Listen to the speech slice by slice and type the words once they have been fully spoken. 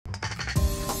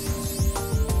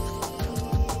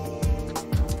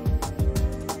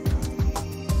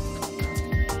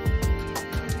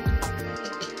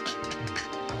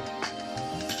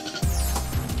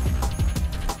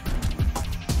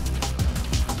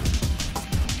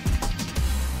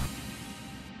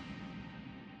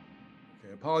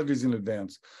Apologies in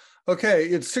advance. Okay,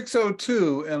 it's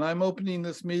 6:02, and I'm opening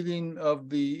this meeting of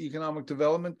the Economic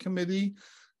Development Committee,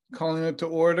 calling it to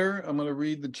order. I'm going to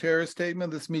read the chair's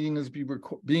statement. This meeting is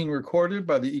being recorded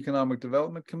by the Economic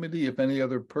Development Committee. If any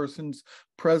other persons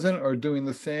present are doing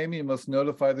the same, you must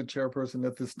notify the chairperson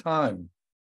at this time.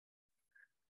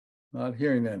 Not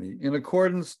hearing any. In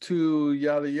accordance to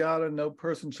yada yada, no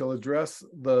person shall address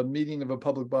the meeting of a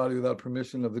public body without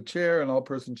permission of the chair, and all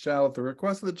persons shall, at the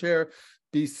request of the chair,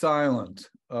 be silent.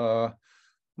 I'm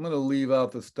going to leave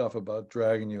out the stuff about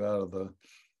dragging you out of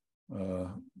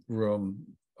the room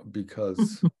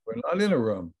because we're not in a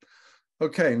room.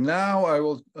 Okay, now I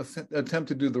will attempt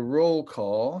to do the roll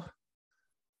call.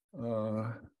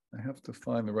 I have to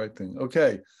find the right thing.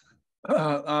 Okay.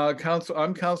 I'm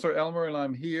Councillor Elmer and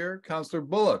I'm here. Councillor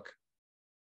Bullock.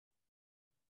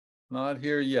 Not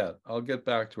here yet. I'll get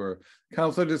back to her.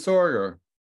 Councillor Disorder.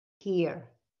 Here.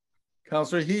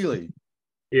 Councillor Healy.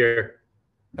 Here.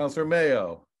 Councillor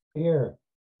Mayo. Here.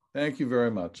 Thank you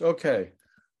very much. Okay.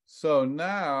 So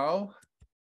now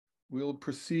we'll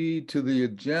proceed to the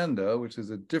agenda, which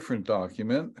is a different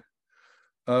document.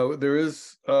 There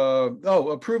is,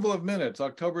 approval of minutes,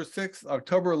 October 6th,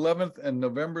 October 11th, and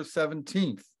November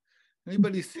 17th.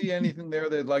 Anybody see anything there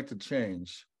they'd like to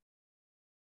change?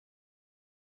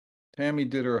 Tammy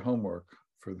did her homework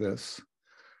for this.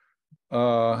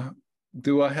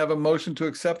 Do I have a motion to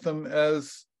accept them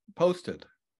as posted?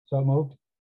 So moved.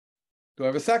 Do I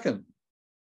have a second?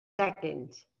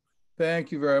 Second.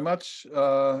 Thank you very much.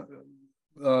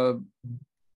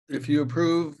 If you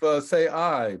approve, say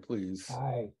aye, please.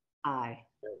 Aye. Aye.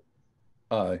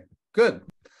 Aye. Good.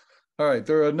 All right.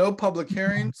 There are no public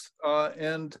hearings,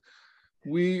 and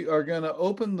we are going to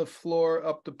open the floor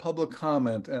up to public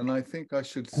comment. And I think I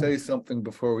should say something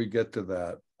before we get to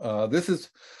that. This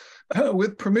is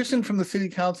with permission from the City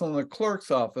Council and the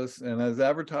Clerk's Office, and as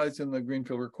advertised in the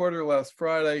Greenfield Recorder last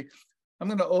Friday, I'm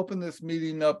going to open this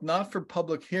meeting up not for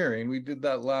public hearing. We did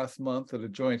that last month at a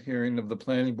joint hearing of the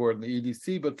Planning Board and the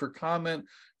EDC, but for comment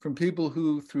from people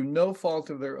who, through no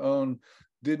fault of their own,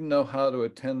 didn't know how to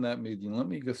attend that meeting. Let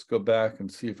me just go back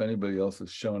and see if anybody else has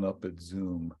shown up at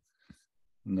Zoom.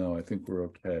 No, I think we're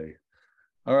okay.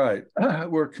 All right,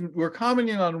 we're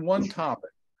commenting on one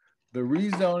topic, the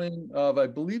rezoning of, I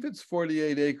believe it's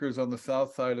 48 acres on the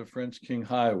south side of French King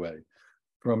Highway,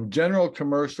 from general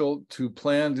commercial to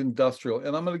planned industrial.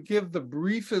 And I'm going to give the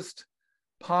briefest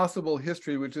possible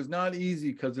history, which is not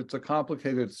easy because it's a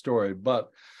complicated story. But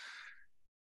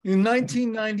in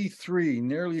 1993,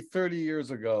 nearly 30 years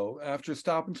ago, after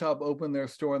Stop and Shop opened their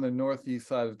store on the northeast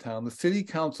side of town, the City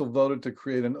Council voted to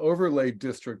create an overlay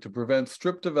district to prevent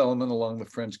strip development along the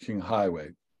French King Highway.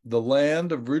 The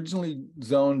land originally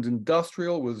zoned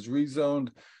industrial was rezoned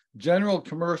general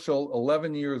commercial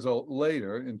 11 years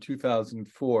later in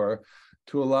 2004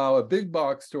 to allow a big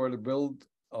box store to build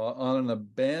on an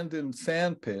abandoned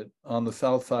sand pit on the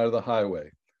south side of the highway.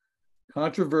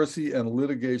 Controversy and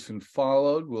litigation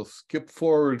followed. We'll skip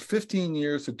forward 15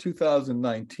 years to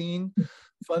 2019.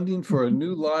 Funding for a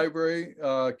new library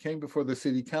came before the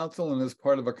City Council, and as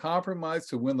part of a compromise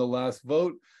to win the last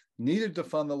vote needed to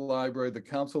fund the library, the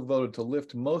council voted to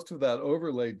lift most of that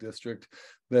overlay district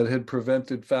that had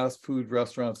prevented fast food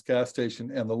restaurants, gas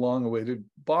station, and the long-awaited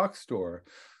box store.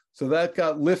 So that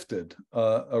got lifted.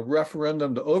 A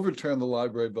referendum to overturn the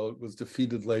library vote was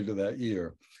defeated later that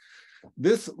year.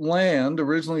 This land,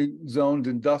 originally zoned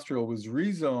industrial, was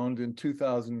rezoned in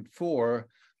 2004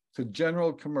 to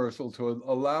general commercial to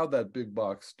allow that big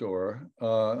box store.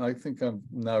 I think I'm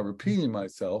now repeating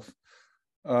myself.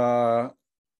 A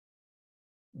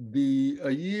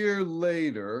year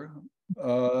later,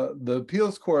 the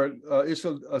appeals court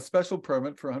issued a special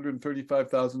permit for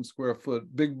 135,000 square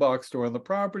foot big box store on the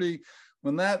property.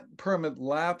 When that permit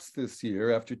lapsed this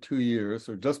year, after 2 years,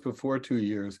 or just before 2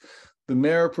 years, the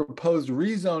mayor proposed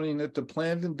rezoning it to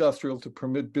planned industrial to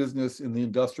permit business in the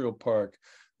industrial park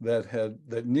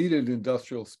that needed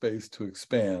industrial space to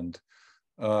expand.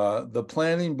 The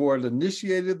planning board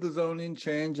initiated the zoning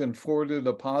change and forwarded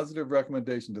a positive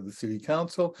recommendation to the City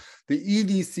Council. The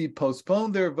EDC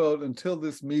postponed their vote until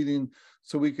this meeting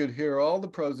so we could hear all the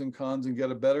pros and cons and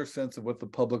get a better sense of what the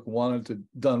public wanted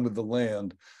done with the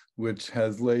land, which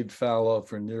has laid fallow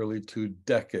for nearly 2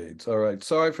 decades. All right,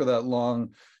 sorry for that long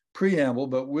preamble,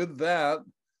 but with that,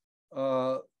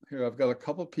 here I've got a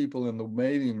couple people in the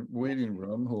waiting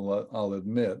room who I'll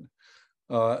admit.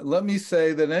 Let me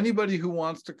say that anybody who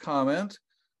wants to comment,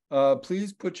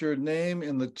 please put your name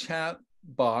in the chat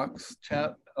box,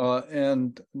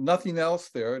 and nothing else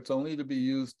there. It's only to be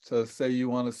used to say you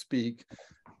want to speak.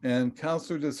 And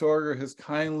Councillor Disorder has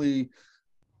kindly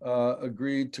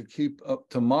agreed to keep up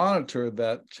to monitor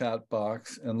that chat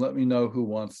box and let me know who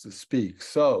wants to speak.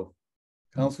 So,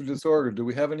 Councilor Disorder, do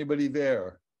we have anybody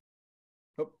there?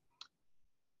 Oh.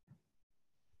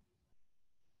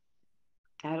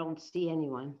 I don't see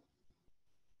anyone.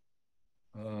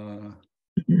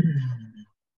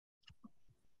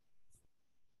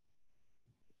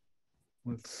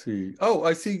 Let's see. Oh,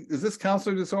 I see. Is this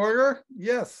Councilor Disorder?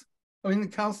 Yes. I mean,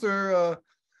 Councilor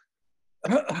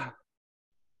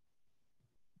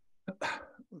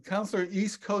Councilor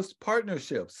East Coast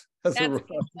Partnerships has arrived.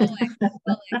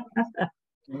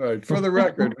 All right. For the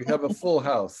record, we have a full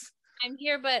house. I'm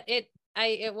here, but it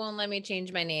won't let me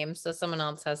change my name, so someone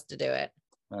else has to do it.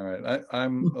 All right.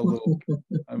 I'm a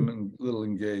little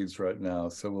engaged right now,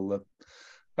 so we'll let.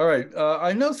 All right.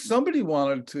 I know somebody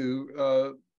wanted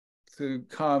to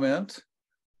comment.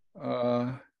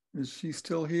 Is she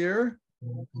still here?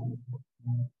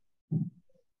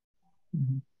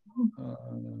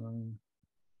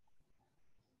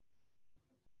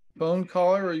 Phone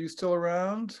caller, are you still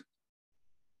around?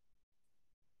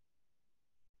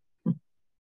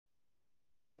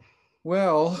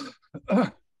 Well,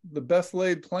 the best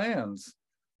laid plans.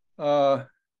 The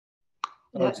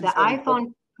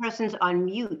iPhone person's on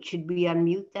mute. Should we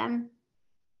unmute them?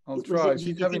 I'll try.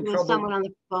 She's having trouble. Someone on the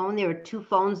phone. There are two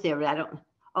phones there. I don't.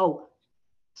 Oh,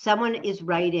 someone is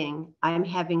writing. I'm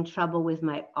having trouble with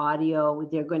my audio.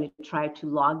 They're going to try to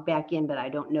log back in, but I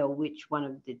don't know which one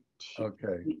of the two.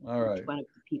 Okay. All right. Which one of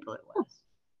the people it was.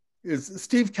 Is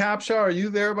Steve Capshaw? Are you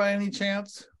there by any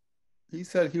chance? He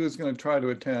said he was going to try to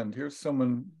attend. Here's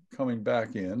someone coming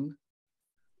back in.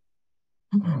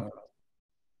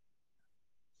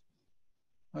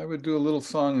 I would do a little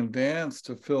song and dance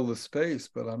to fill the space,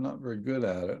 but I'm not very good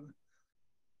at it.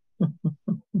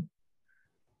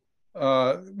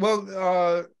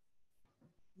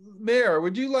 Mayor,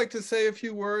 would you like to say a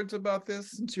few words about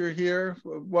this since you're here?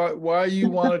 Why you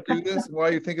want to do this? Why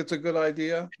you think it's a good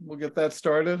idea? We'll get that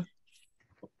started.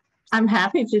 I'm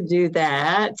happy to do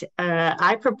that.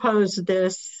 I proposed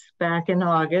this back in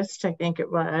August, I think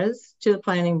it was, to the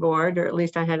planning board, or at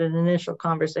least I had an initial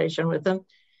conversation with them.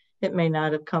 It may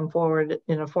not have come forward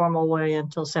in a formal way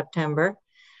until September.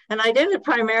 And I did it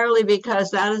primarily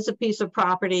because that is a piece of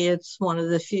property. It's one of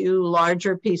the few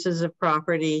larger pieces of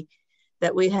property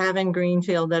that we have in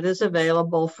Greenfield that is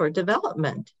available for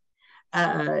development.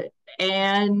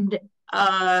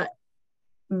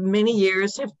 Many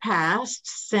years have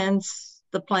passed since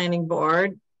the planning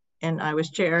board, and I was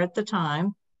chair at the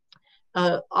time,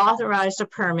 authorized a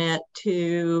permit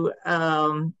to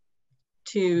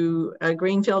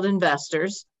Greenfield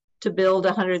investors to build a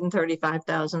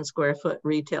 135,000 square foot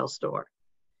retail store.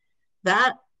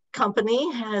 That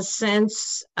company has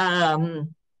since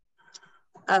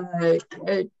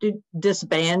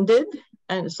disbanded,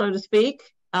 so to speak.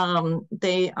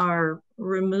 They are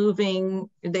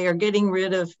getting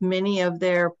rid of many of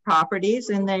their properties,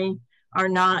 and they are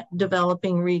not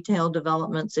developing retail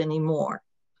developments anymore.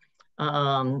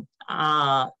 They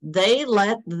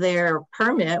let their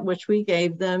permit, which we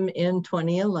gave them in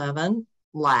 2011,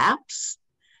 lapse.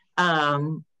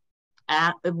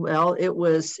 It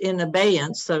was in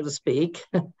abeyance, so to speak,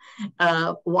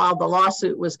 while the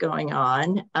lawsuit was going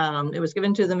on. It was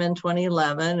given to them in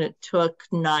 2011. It took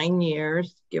 9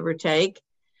 years, give or take,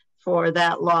 for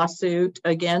that lawsuit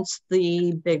against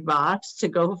the big box to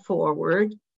go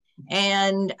forward.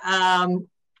 And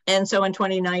so in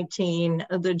 2019,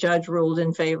 the judge ruled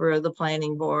in favor of the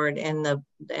planning board, and the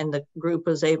group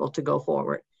was able to go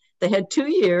forward. They had 2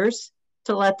 years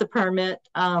to let the permit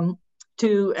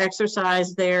to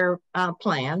exercise their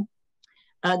plan.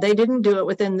 They didn't do it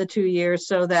within the 2 years,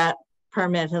 so that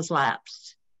permit has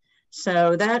lapsed.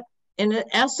 So that, in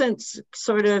essence,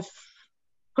 sort of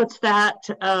puts that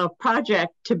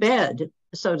project to bed,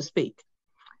 so to speak.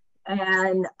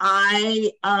 And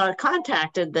I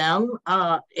contacted them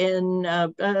in,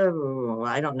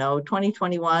 I don't know,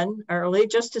 2021 early,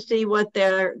 just to see what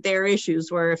their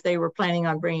issues were, if they were planning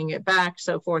on bringing it back,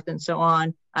 so forth and so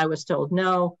on. I was told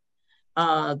no.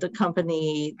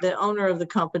 The owner of the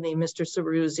company, Mr.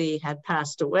 Ceruzzi, had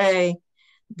passed away.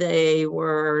 They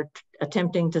were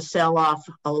attempting to sell off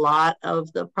a lot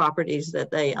of the properties that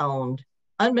they owned.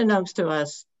 Unbeknownst to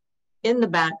us, in the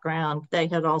background, they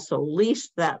had also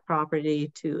leased that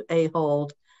property to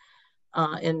Ahold,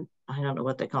 I don't know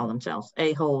what they call themselves,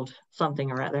 Ahold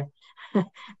something or other.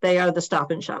 They are the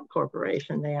Stop and Shop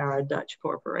Corporation. They are a Dutch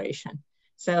corporation.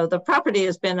 So the property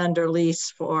has been under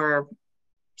lease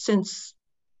since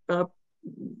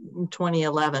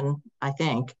 2011, I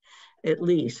think, at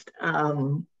least.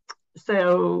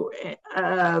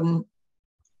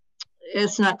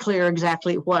 it's not clear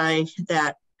exactly why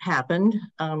that happened.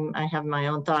 I have my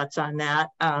own thoughts on that.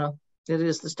 It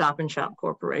is the Stop and Shop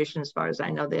Corporation. As far as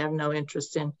I know, they have no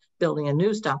interest in building a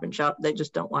new Stop and Shop. They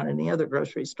just don't want any other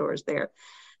grocery stores there.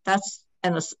 That's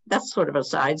sort of a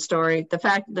side story. The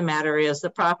fact of the matter is the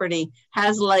property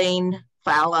has lain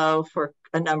fallow for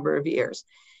a number of years.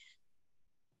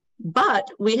 But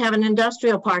we have an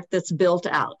industrial park that's built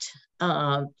out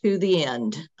to the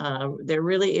end. There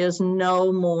really is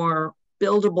no more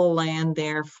buildable land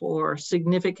there for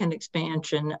significant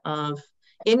expansion of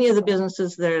any of the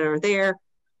businesses that are there,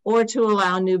 or to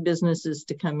allow new businesses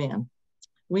to come in.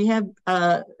 We have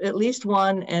at least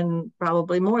one, and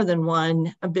probably more than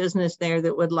one, a business there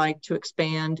that would like to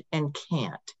expand and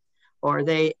can't, or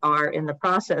they are in the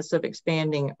process of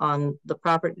expanding on the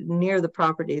property, near the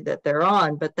property that they're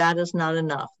on, but that is not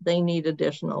enough. They need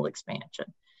additional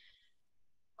expansion.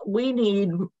 We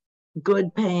need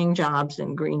good paying jobs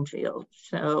in Greenfield.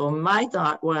 So my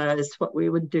thought was what we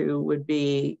would do would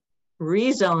be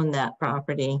rezone that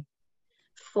property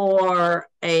for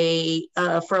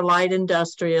for light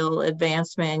industrial,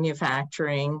 advanced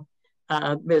manufacturing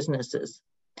businesses.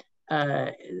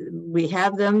 We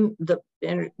have them,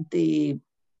 the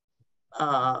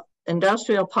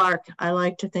industrial park, I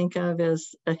like to think of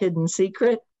as a hidden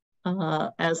secret,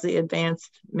 as the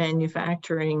advanced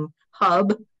manufacturing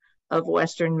hub of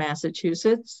Western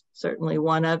Massachusetts, certainly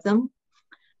one of them.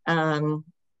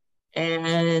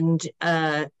 And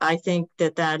I think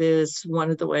that that is one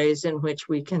of the ways in which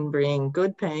we can bring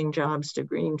good paying jobs to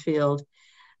Greenfield,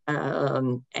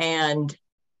 and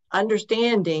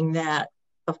understanding that,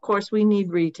 of course, we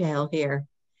need retail here,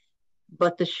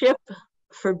 but the ship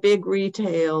for big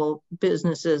retail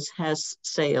businesses has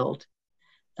sailed.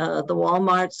 The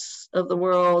Walmarts of the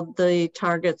world, the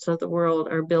Targets of the world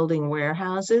are building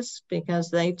warehouses because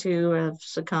they too have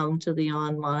succumbed to the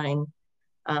online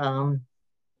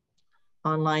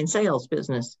sales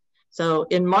business. So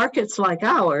in markets like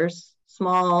ours,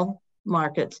 small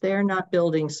markets, they're not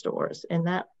building stores. And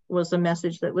that was a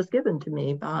message that was given to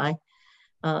me by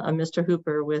a Mr.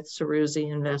 Hooper with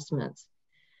Ceruzzi Investments.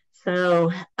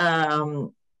 So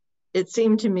it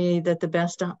seemed to me that the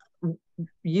best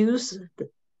use, the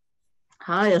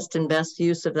highest and best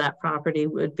use of that property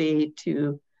would be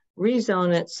to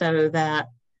rezone it so that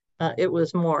it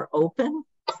was more open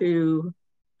to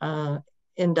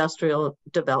industrial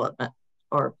development,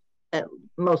 or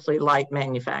mostly light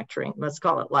manufacturing. Let's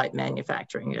call it light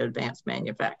manufacturing, advanced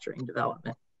manufacturing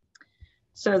development.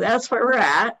 So that's where we're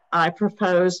at. I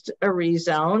proposed a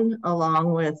rezone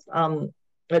along with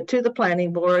to the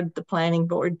planning board. The planning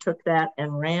board took that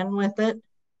and ran with it,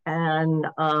 and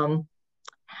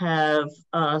have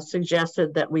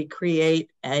suggested that we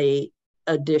create a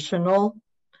additional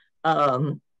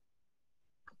planned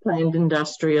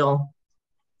industrial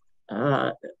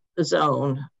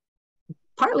zone,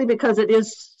 partly because it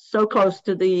is so close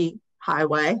to the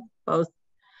highway, both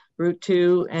Route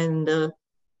 2 and the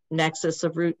nexus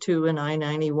of Route 2 and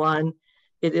I-91.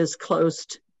 It is close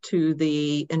to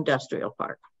the industrial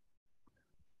park.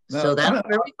 Now, so that's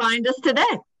where we find us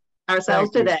today,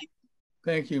 ourselves today.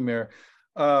 Thank you, Mayor.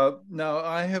 Now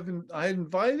I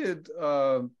invited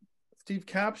Steve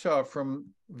Capshaw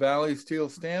from Valley Steel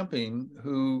Stamping,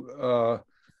 who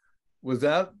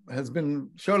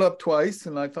showed up twice,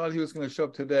 and I thought he was going to show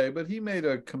up today, but he made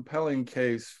a compelling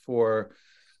case for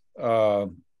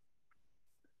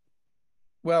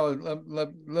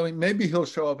maybe he'll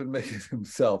show up and make it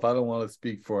himself. I don't want to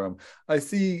speak for him. I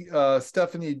see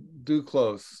Stephanie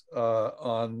Duclos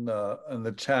on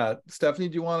the chat. Stephanie,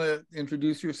 do you want to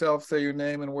introduce yourself, say your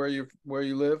name and where you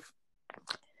live?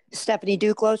 Stephanie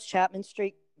Duclos, Chapman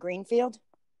Street, Greenfield.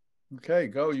 Okay,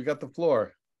 go. You got the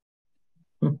floor.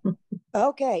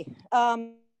 Okay.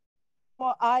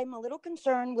 Well, I'm a little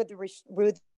concerned with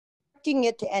restricting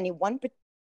it to any one.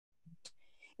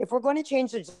 If we're going to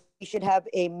change the, we should have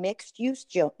a mixed use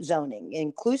zoning,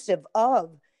 inclusive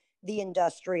of the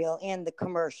industrial and the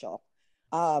commercial.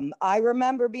 I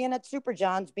remember being at Super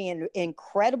John's being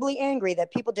incredibly angry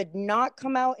that people did not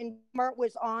come out and Walmart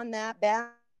was on that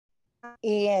back,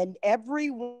 and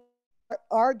everyone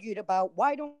argued about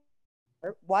why don't,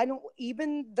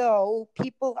 even though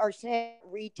people are saying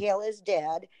retail is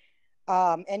dead,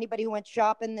 anybody who went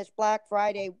shopping this Black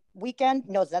Friday weekend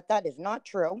knows that that is not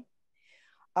true.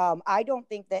 I don't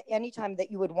think that anytime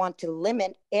that you would want to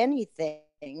limit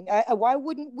anything, why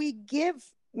wouldn't we give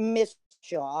Ms.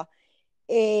 Shaw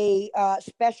a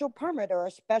special permit or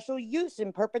a special use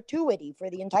in perpetuity for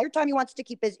the entire time he wants to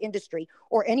keep his industry,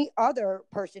 or any other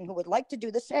person who would like to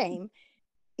do the same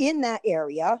in that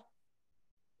area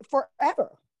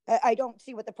forever? I don't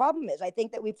see what the problem is. I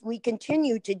think that if we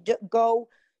continue to go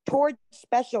towards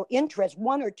special interests,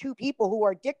 one or two people who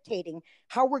are dictating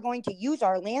how we're going to use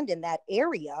our land in that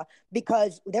area,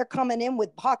 because they're coming in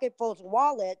with pocketfuls of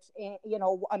wallets and, you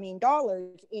know, I mean,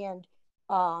 dollars, and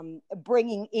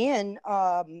bringing in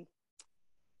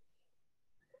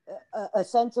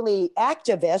essentially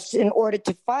activists in order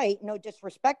to fight. No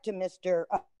disrespect to Mr.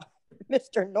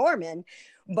 Norman,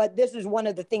 but this is one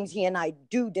of the things he and I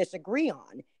do disagree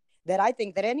on. That I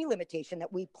think that any limitation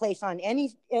that we place on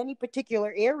any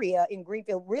particular area in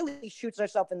Greenfield really shoots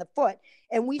ourselves in the foot.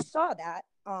 And we saw that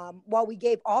while we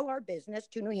gave all our business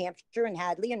to New Hampshire and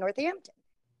Hadley and Northampton.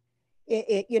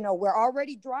 You know, we're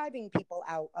already driving people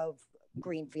out of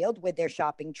Greenfield with their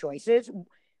shopping choices.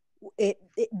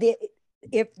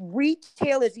 If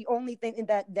retail is the only thing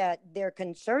that they're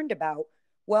concerned about,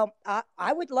 well,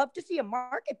 I would love to see a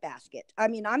market basket. I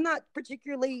mean, I'm not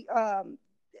particularly,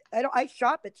 I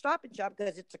shop at Stop and Shop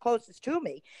because it's the closest to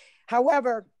me.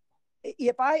 However,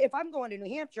 if I'm going to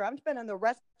New Hampshire, I'm spending the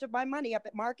rest of my money up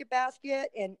at Market Basket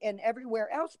and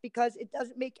everywhere else, because it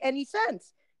doesn't make any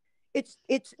sense. It's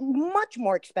much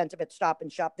more expensive at Stop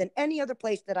and Shop than any other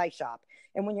place that I shop.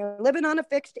 And when you're living on a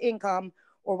fixed income,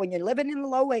 or when you're living in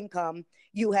low income,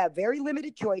 you have very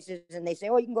limited choices. And they say,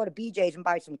 oh, you can go to BJ's and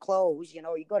buy some clothes, you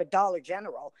know, you go to Dollar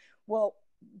General. Well,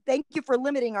 thank you for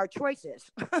limiting our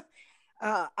choices.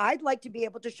 I'd like to be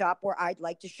able to shop where I'd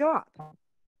like to shop.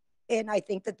 And I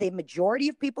think that the majority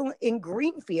of people in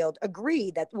Greenfield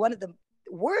agree that one of the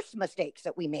worst mistakes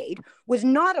that we made was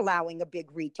not allowing a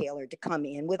big retailer to come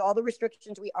in with all the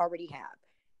restrictions we already have.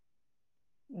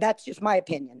 That's just my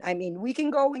opinion. I mean, we can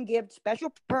go and give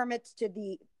special permits to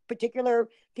the particular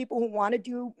people who want to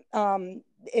do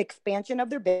expansion of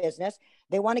their business.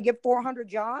 They want to give 400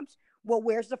 jobs. Well,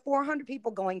 where's the 400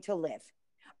 people going to live?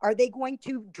 Are they going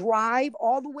to drive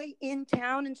all the way in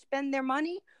town and spend their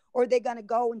money? Or are they going to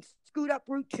go and scoot up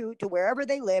Route 2 to wherever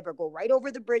they live, or go right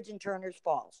over the bridge in Turner's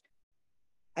Falls?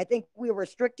 I think we're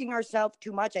restricting ourselves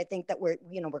too much. I think that we're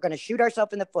going to shoot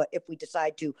ourselves in the foot if we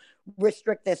decide to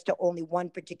restrict this to only one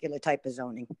particular type of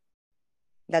zoning.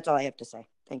 That's all I have to say.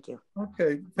 Thank you.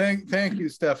 Okay, thank you,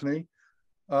 Stephanie.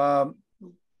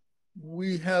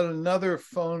 We had another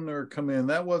phoner come in.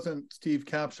 That wasn't Steve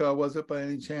Capshaw, was it, by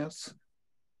any chance?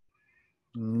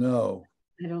 No.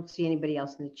 I don't see anybody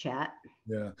else in the chat.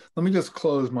 Yeah, let me just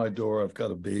close my door. I've got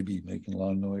a baby making a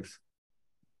lot of noise.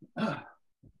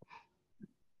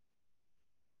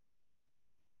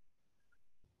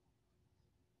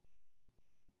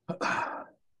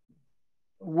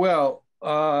 Well,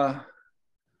 I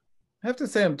have to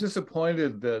say I'm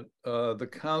disappointed that the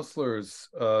counselors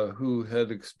who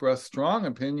had expressed strong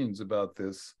opinions about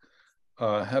this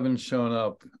haven't shown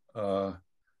up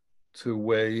to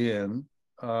weigh in.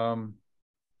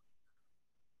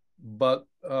 But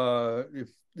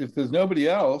if there's nobody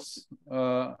else,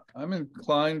 I'm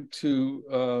inclined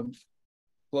to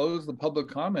close the public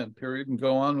comment period and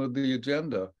go on with the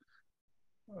agenda.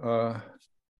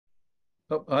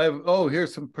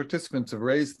 Here's some participants have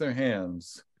raised their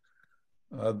hands.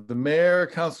 The mayor,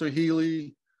 Councillor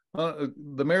Healy.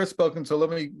 The mayor's spoken, so let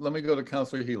me go to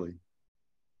Councillor Healy.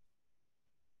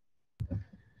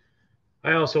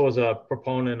 I also was a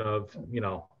proponent of,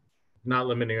 not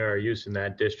limiting our use in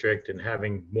that district and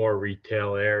having more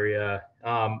retail area.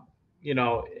 And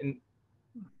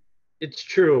it's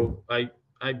true.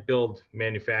 I build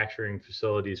manufacturing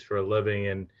facilities for a living,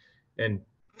 and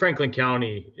Franklin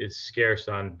County is scarce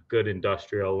on good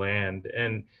industrial land.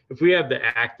 And if we have the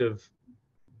active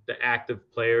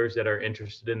players that are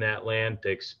interested in that land to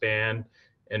expand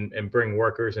and bring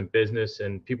workers and business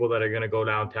and people that are going to go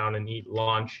downtown and eat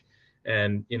lunch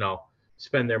and,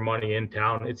 spend their money in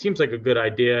town, it seems like a good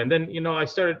idea. And then, I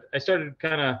started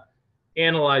kind of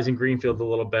analyzing Greenfield a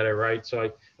little better, right? So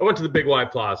I went to the Big Y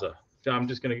Plaza. So I'm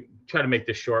just going to try to make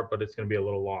this short, but it's going to be a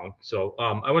little long. So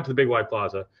I went to the Big Y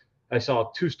Plaza. I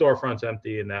saw 2 storefronts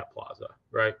empty in that plaza,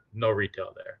 right? No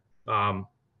retail there.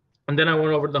 And then I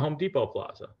went over to the Home Depot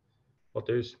Plaza. Well,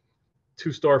 there's 2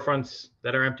 storefronts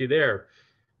that are empty there.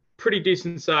 Pretty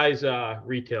decent size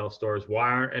retail stores.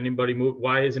 Why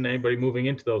isn't anybody moving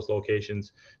into those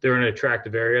locations? They're in an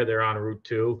attractive area. They're on Route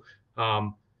 2.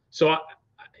 So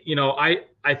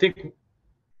I think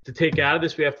to take out of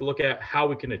this, we have to look at how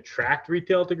we can attract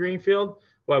retail to Greenfield,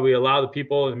 why we allow the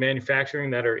people in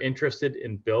manufacturing that are interested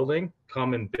in building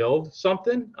come and build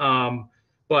something.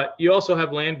 But you also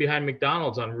have land behind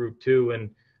McDonald's on Route 2, and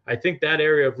I think that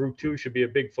area of Route 2 should be a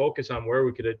big focus on where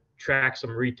we could attract some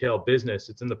retail business.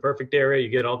 It's in the perfect area. You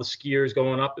get all the skiers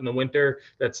going up in the winter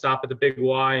that stop at the Big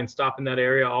Y and stop in that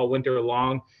area all winter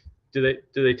long.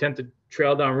 they tend to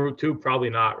trail down Route 2? Probably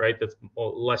not, right? That's a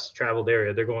less traveled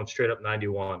area. They're going straight up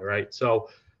 91, right? So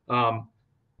I'm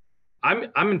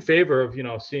in favor of,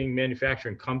 seeing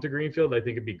manufacturing come to Greenfield. I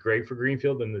think it'd be great for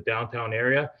Greenfield in the downtown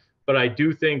area, but I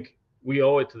do think we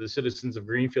owe it to the citizens of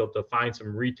Greenfield to find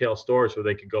some retail stores where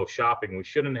they could go shopping. We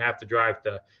shouldn't have to drive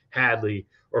to Hadley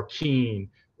or Keene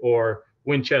or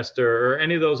Winchester or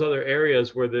any of those other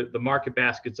areas where the market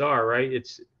baskets are, right?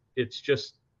 It's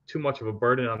just too much of a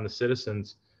burden on the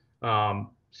citizens.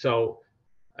 So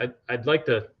I'd like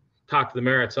to talk to the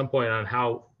mayor at some point on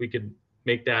how we could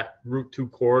make that Route 2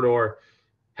 corridor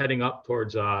heading up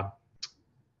towards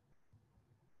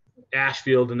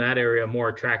Ashfield and that area more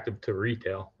attractive to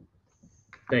retail.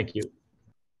 Thank you.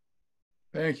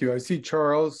 Thank you. I see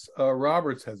Charles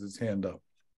Roberts has his hand up.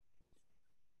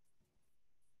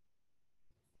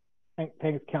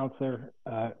 Thanks, Councilor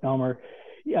Elmer.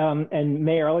 And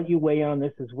Mayor, I'll let you weigh in on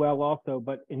this as well also,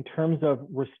 but in terms of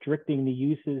restricting the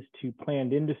uses to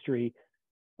planned industry,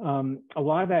 a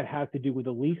lot of that has to do with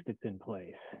the lease that's in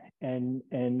place. And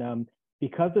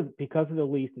because of the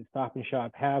lease that Stop and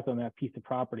Shop has on that piece of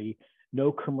property,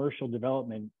 no commercial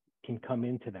development can come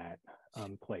into that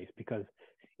place because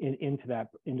into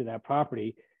that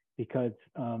property because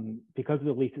of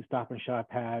the lease that Stop and Shop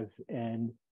has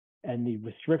and the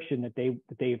restriction that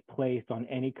they've placed on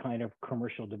any kind of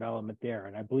commercial development there.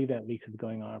 And I believe that lease is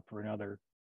going on for another,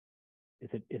 is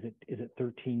it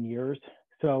 13 years?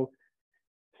 So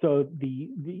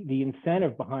the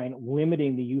incentive behind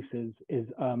limiting the uses is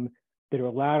that are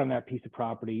allowed on that piece of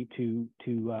property to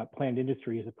planned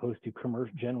industry as opposed to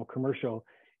general commercial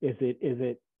is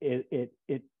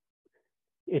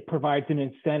it provides an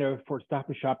incentive for Stop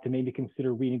and Shop to maybe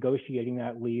consider renegotiating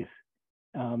that lease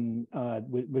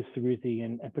with Ceruzzi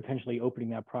and potentially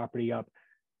opening that property up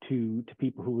to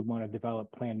people who would want to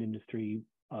develop planned industry,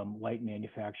 light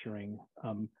manufacturing,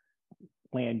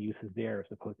 land uses there as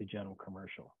opposed to general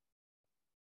commercial.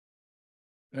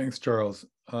 Thanks, Charles.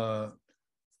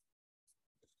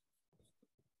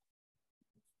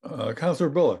 Councilor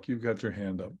Bullock, you've got your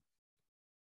hand up.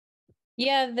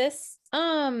 Yeah, this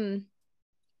so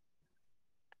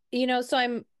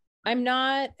I'm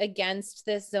not against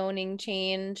this zoning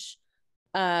change.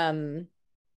 I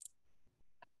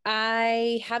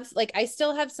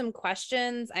still have some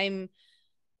questions. I'm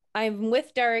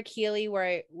with Derek Healy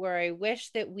where I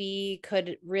wish that we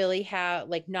could really have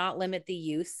not limit the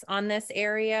use on this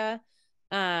area.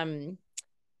 When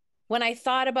I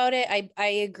thought about it, I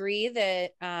agree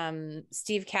that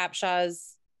Steve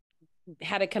Capshaw's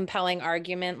had a compelling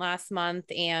argument last month,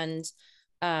 and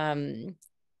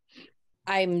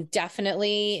I'm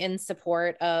definitely in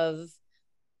support of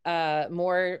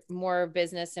more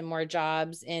business and more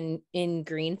jobs in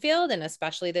Greenfield, and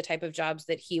especially the type of jobs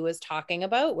that he was talking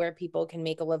about where people can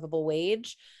make a livable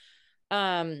wage.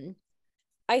 I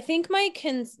think my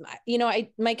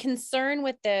concern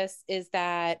with this is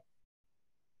that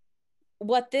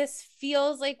what this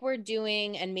feels like we're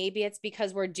doing, and maybe it's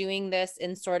because we're doing this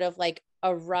in sort of like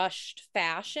a rushed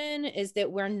fashion, is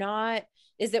that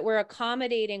we're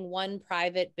accommodating one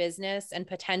private business and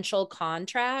potential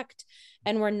contract,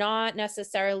 and we're not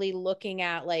necessarily looking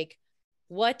at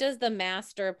what does the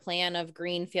master plan of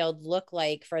Greenfield look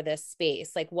like for this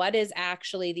space? What is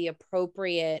actually the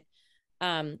appropriate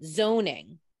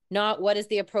zoning, not what is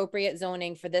the appropriate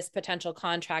zoning for this potential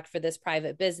contract for this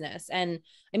private business. And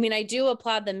I mean, I do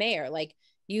applaud the mayor.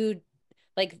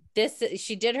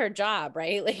 She did her job,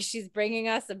 right? She's bringing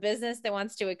us a business that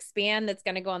wants to expand, that's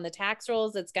going to go on the tax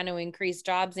rolls, that's going to increase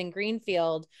jobs in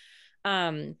Greenfield.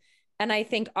 And I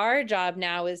think our job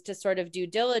now is to sort of due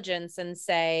diligence and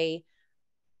say,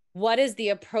 what is the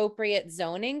appropriate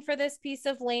zoning for this piece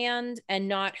of land, and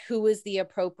not who is the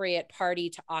appropriate party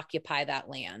to occupy that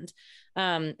land.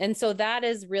 And so that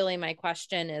is really my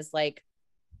question is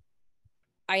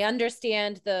I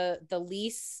understand the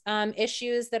lease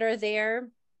issues that are there,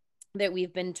 that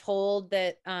we've been told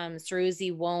that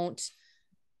Ceruzzi won't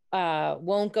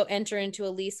go enter into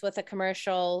a lease with a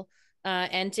commercial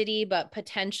entity, but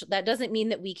that doesn't mean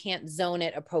that we can't zone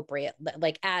it appropriate,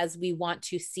 as we want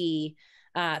to see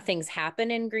things happen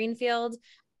in Greenfield.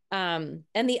 And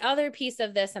the other piece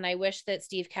of this, and I wish that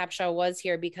Steve Capshaw was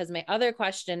here, because my other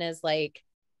question is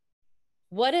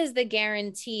what is the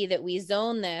guarantee that we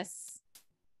zone this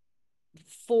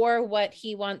for what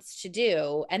he wants to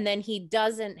do, and then he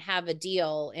doesn't have a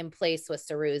deal in place with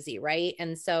Ceruzzi, right?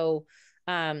 And so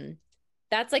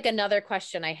that's another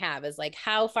question I have is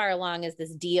how far along is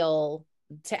this deal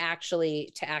to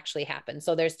actually happen?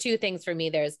 So there's two things for me.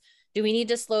 Do we need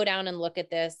to slow down and look at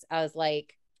this as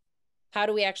how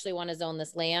do we actually want to zone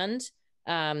this land?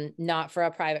 not for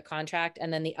a private contract?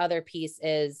 And then the other piece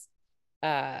is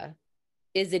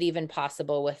it even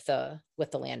possible with the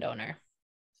landowner?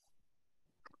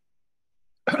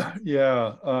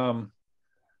 Yeah.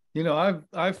 You know,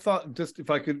 I've thought, just if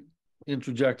I could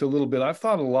interject a little bit, I've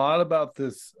thought a lot about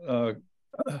this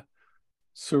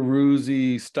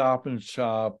Ceruzzi Stop and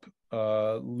Shop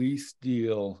lease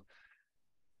deal.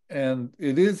 And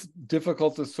it is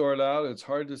difficult to sort out. It's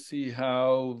hard to see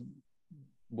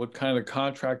what kind of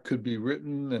contract could be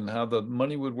written and how the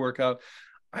money would work out.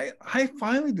 I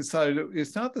finally decided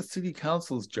it's not the city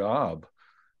council's job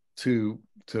to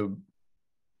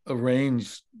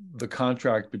arrange the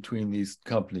contract between these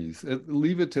companies.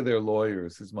 Leave it to their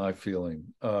lawyers, is my feeling.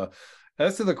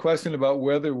 As to the question about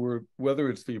whether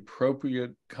it's the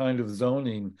appropriate kind of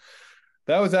zoning,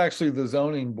 that was actually the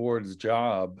zoning board's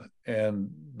job,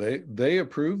 and they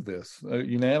approved this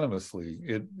unanimously.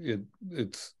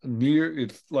 It's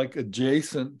like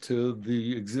adjacent to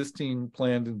the existing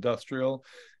planned industrial,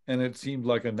 and it seemed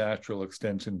like a natural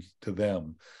extension to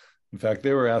them. In fact,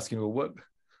 they were asking, well, what?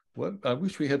 I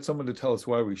wish we had someone to tell us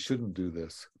why we shouldn't do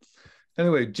this.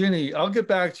 Anyway, Ginny, I'll get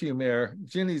back to you, Mayor.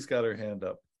 Ginny's got her hand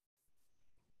up.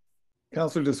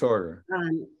 Councilor Disorder.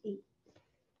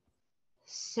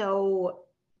 So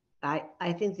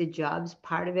I think the jobs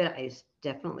part of it, I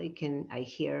definitely I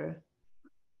hear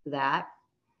that.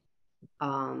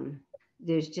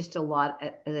 There's just a lot,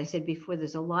 as I said before,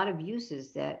 there's a lot of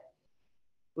uses that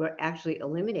we're actually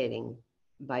eliminating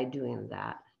by doing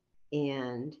that.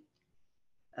 And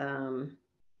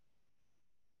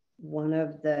one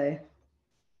of the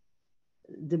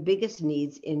biggest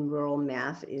needs in rural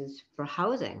Mass is for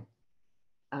housing.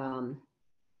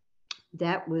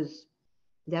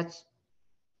 That's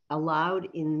allowed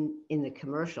in the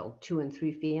commercial 2 and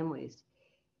 3 families.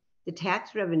 The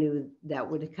tax revenue that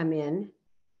would come in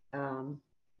from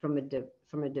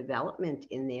a development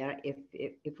in there,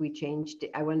 if we changed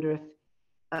it, I wonder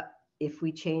if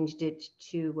we changed it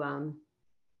to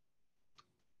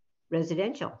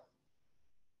residential,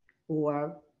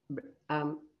 or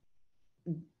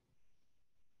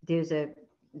there's a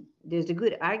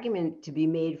good argument to be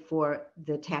made for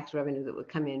the tax revenue that would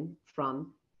come in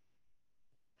from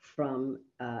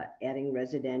adding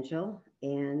residential,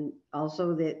 and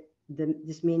also that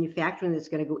this manufacturing that's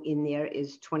going to go in there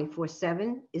is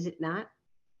 24/7, is it not?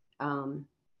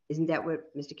 Isn't that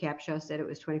what Mr. Capshaw said? It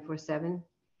was 24/7.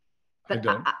 But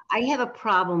I have a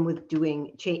problem with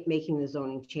making the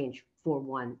zoning change for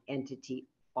one entity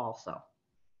also.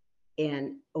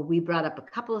 And we brought up a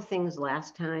couple of things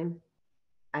last time.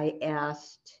 I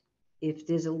asked if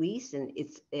there's a lease, and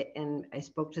I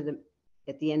spoke to them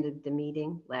at the end of the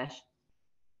meeting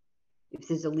if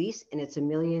there's a lease and it's $1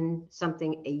 million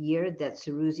something a year that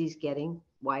Ceruzzi's getting,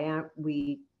 why aren't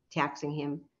we taxing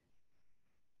him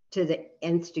to the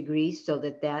nth degree so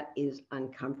that is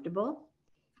uncomfortable?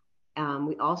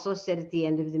 We also said at the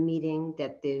end of the meeting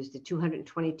that there's the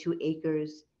 222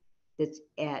 acres that's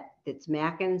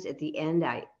Mackin's at the end.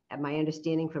 My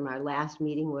understanding from our last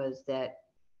meeting was that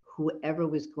whoever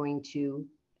was going to,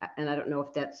 and I don't know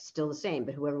if that's still the same,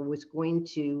 but whoever was going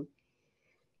to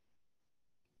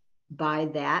buy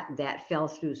that fell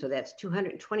through. So that's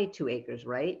 222 acres,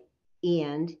 right?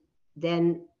 And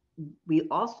then we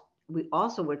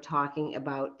also were talking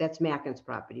about, that's Mackin's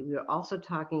property. We were also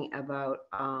talking about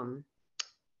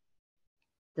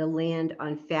the land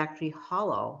on Factory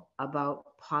Hollow,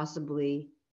 about possibly,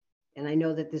 and I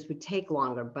know that this would take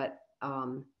longer, but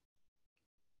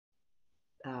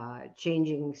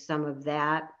changing some of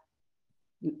that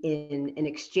in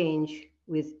exchange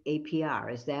with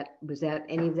APR. Was that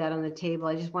any of that on the table?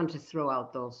 I just wanted to throw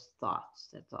out those thoughts,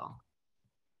 that's all.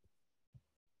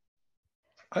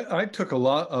 I took a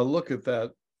look at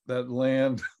that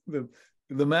land,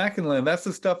 the Mackin land. That's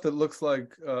the stuff that looks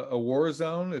like a war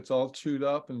zone. It's all chewed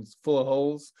up and it's full of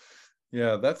holes.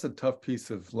 Yeah, that's a tough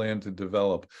piece of land to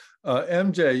develop.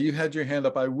 MJ, you had your hand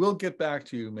up. I will get back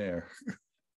to you, Mayor.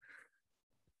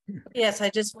 Yes, I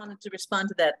just wanted to respond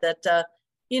to that,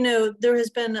 you know, there has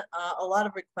been a lot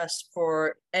of requests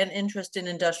for an interest in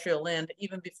industrial land,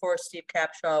 even before Steve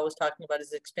Capshaw was talking about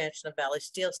his expansion of Valley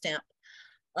Steel Stamp.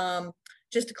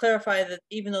 Just to clarify that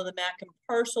even though the Mackin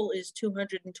parcel is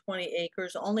 220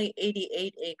 acres, only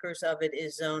 88 acres of it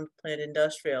is zoned planned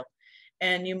industrial.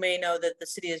 And you may know that the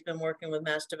city has been working with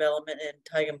Mass Development, and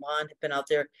Tigan Bond have been out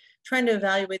there trying to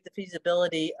evaluate the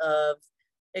feasibility of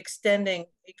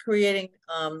creating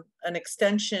an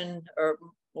extension, or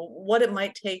what it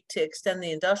might take to extend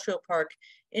the industrial park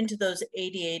into those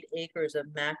 88 acres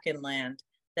of Mackin land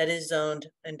that is zoned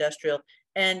industrial.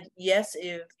 And yes,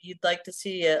 if you'd like to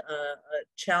see a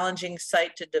challenging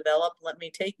site to develop, let me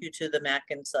take you to the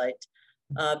Mackin site.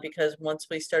 Because once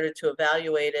we started to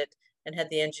evaluate it and had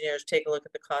the engineers take a look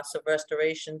at the cost of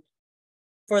restoration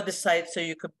for the site so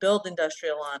you could build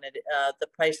industrial on it, the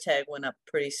price tag went up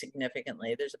pretty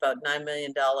significantly. There's about $9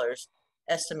 million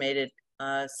estimated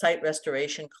site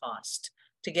restoration cost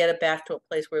to get it back to a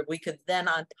place where we could then,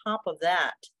 on top of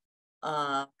that,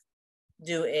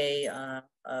 do a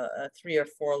 3 or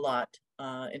 4 lot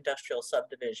industrial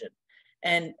subdivision.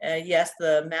 And yes,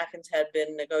 the Mackins had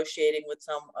been negotiating with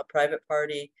a private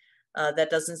party. That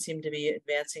doesn't seem to be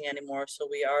advancing anymore. So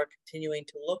we are continuing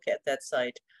to look at that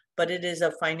site, but it is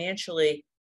a financially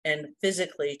and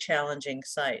physically challenging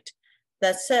site.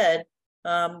 That said,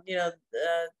 you know,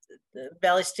 the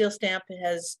Valley Steel Stamp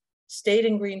has stayed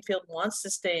in Greenfield, wants to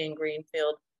stay in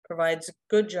Greenfield, provides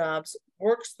good jobs,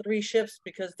 works 3 shifts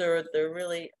because they're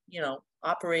really, you know,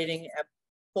 operating at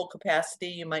full capacity.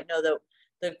 You might know that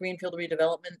the Greenfield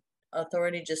Redevelopment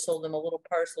Authority just sold them a little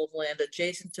parcel of land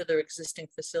adjacent to their existing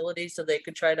facility so they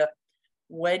could try to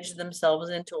wedge themselves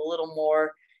into a little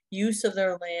more use of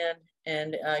their land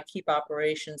and keep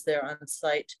operations there on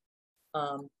site.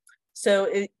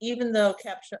 Even though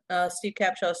Steve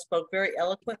Capshaw spoke very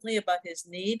eloquently about his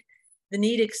need, the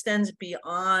need extends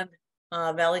beyond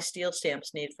Valley Steel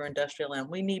Stamp's need for industrial land.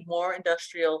 We need more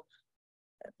industrial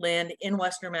land in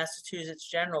Western Massachusetts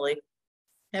generally.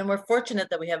 And we're fortunate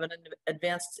that we have an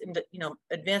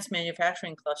advanced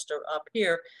manufacturing cluster up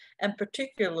here, and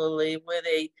particularly with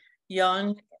a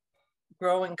young,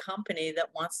 growing company that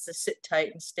wants to sit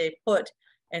tight and stay put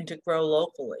and to grow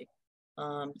locally.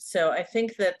 So I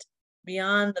think that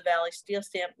beyond the Valley Steel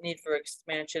Stamp need for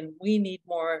expansion, we need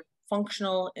more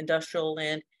functional industrial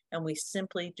land, and we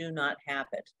simply do not have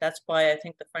it. That's why I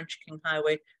think the French King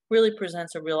Highway really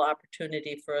presents a real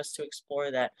opportunity for us to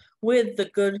explore that with the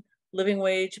good living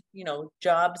wage, you know,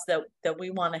 jobs that we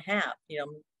want to have. You know,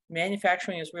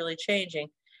 manufacturing is really changing,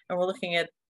 and we're looking at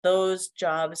those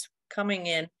jobs coming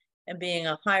in and being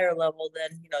a higher level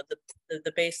than, you know,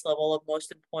 the base level of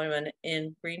most employment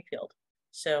in Greenfield.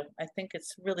 So I think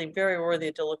it's really very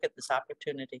worthy to look at this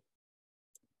opportunity.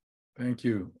 Thank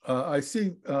you. I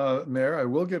see, Mayor, I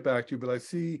will get back to you, but I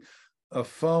see a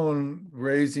phone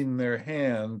raising their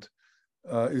hand.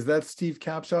 Is that Steve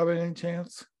Capshaw by any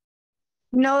chance?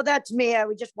 No, that's me. I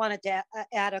just wanted to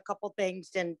add a couple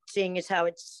things, and seeing as how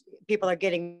people are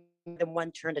getting them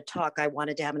one turn to talk, I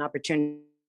wanted to have an opportunity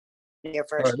here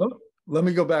first. All right, let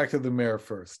me go back to the mayor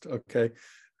first. Okay.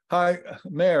 Hi,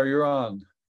 Mayor, you're on.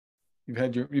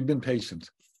 You've been patient.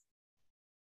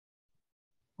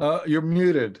 You're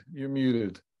muted. You're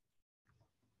muted.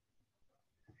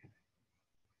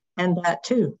 And that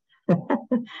too.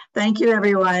 Thank you,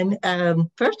 everyone.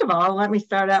 First of all, let me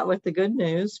start out with the good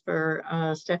news for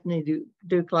Stephanie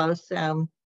Duclos.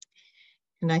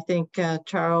 And I think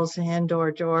Charles and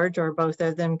or George, or both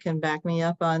of them, can back me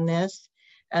up on this.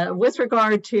 With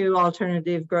regard to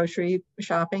alternative grocery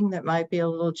shopping that might be a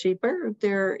little cheaper,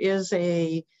 there is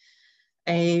a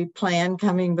plan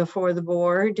coming before the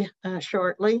board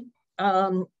shortly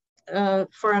for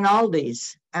an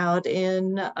Aldi's out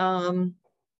in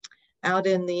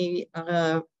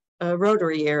the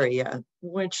Rotary area,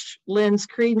 which lends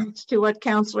credence to what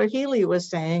Councillor Healy was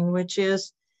saying, which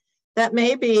is that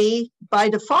maybe by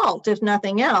default, if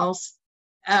nothing else,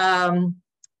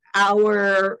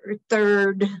 our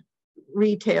third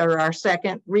retail or our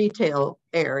second retail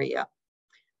area.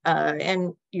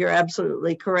 And you're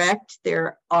absolutely correct.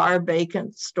 There are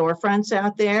vacant storefronts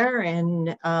out there.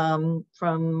 And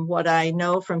from what I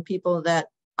know from people that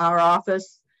our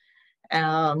office,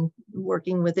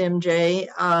 working with MJ,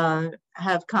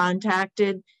 have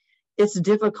contacted, it's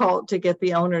difficult to get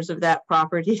the owners of that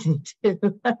property to,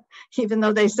 even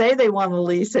though they say they want to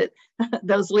lease it,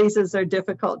 those leases are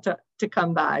difficult to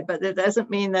come by, but it doesn't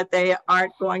mean that they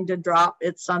aren't going to drop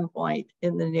at some point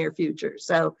in the near future.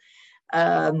 So,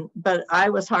 but I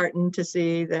was heartened to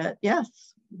see that, yes,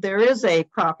 there is a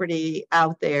property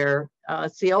out there.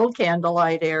 It's the old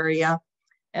Candlelight area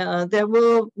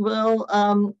that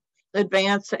will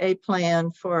advance a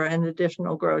plan for an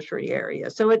additional grocery area.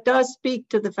 So it does speak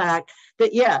to the fact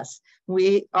that, yes,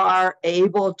 we are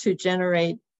able to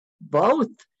generate both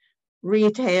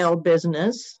retail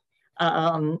business,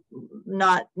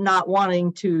 not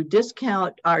wanting to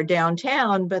discount our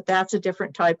downtown, but that's a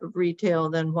different type of retail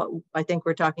than what I think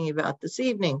we're talking about this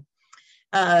evening.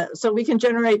 So we can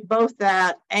generate both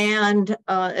that and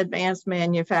advanced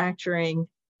manufacturing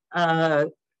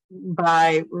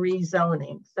by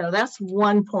rezoning. So that's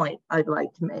one point I'd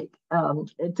like to make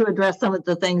to address some of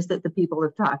the things that the people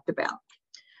have talked about.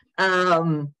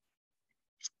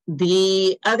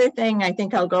 The other thing I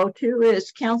think I'll go to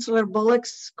is Councillor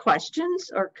Bullock's questions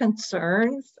or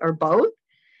concerns or both.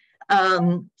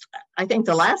 I think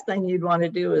the last thing you'd want to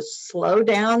do is slow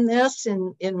down this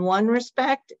in one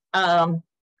respect. I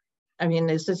mean,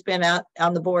 this has been out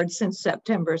on the board since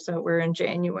September, so we're in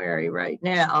January right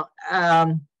now.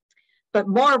 But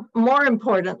more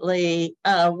importantly,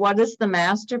 what is the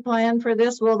master plan for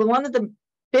this? Well, one of the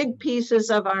big pieces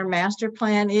of our master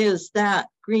plan is that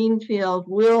Greenfield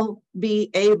will be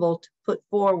able to put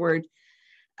forward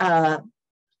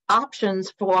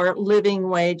options for living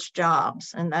wage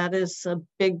jobs. And that is a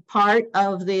big part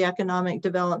of the economic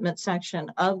development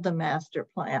section of the master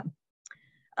plan.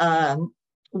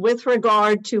 With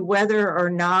regard to whether or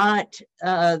not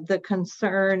the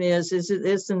concern is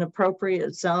it an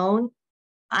appropriate zone?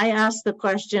 I asked the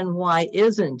question, why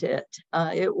isn't it?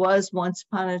 It was once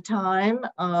upon a time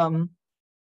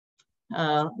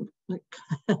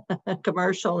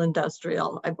commercial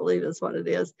industrial, I believe is what it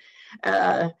is.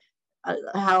 How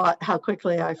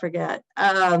quickly I forget.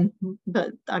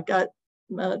 But I've got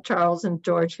Charles and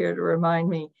George here to remind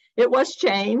me. It was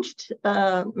changed.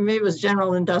 Maybe it was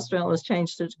general industrial, it was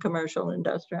changed to commercial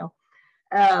industrial.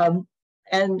 And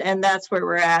that's where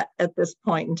we're at this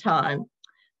point in time.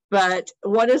 But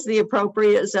what is the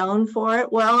appropriate zone for it?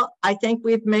 Well, I think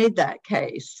we've made that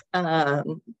case.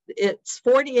 It's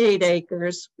 48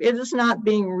 acres. It is not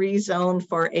being rezoned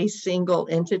for a single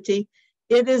entity.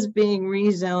 It is being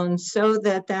rezoned so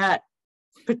that that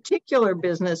particular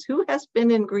business who has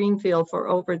been in Greenfield for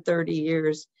over 30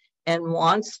 years and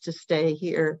wants to stay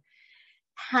here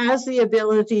has the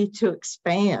ability to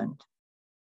expand.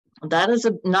 That is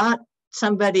not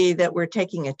somebody that we're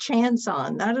taking a chance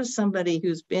on. That is somebody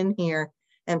who's been here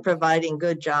and providing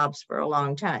good jobs for a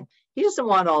long time. He doesn't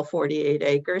want all 48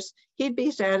 acres. He'd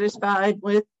be satisfied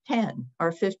with 10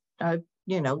 or 15,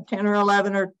 10 or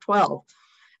 11 or 12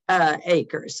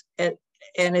 acres. And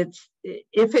it's,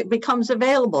 if it becomes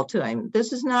available to him,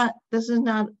 this is not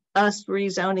us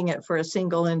rezoning it for a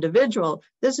single individual.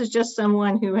 This is just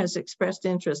someone who has expressed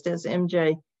interest, as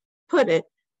MJ put it,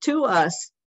 to us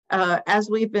as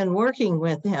we've been working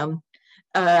with him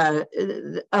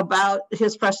about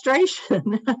his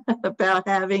frustration about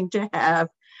having to have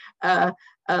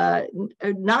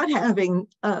not having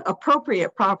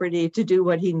appropriate property to do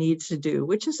what he needs to do,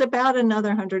 which is about another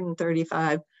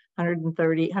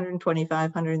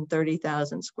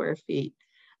 130,000 square feet.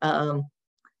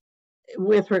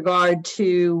 With regard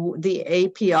to the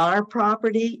APR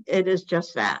property, it is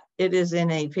just that. It is in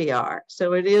APR.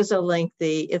 So it is a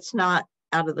lengthy, it's not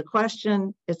out of the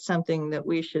question. It's something that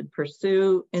we should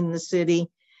pursue in the city.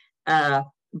 But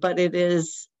it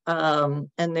is, and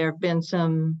there have been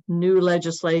some new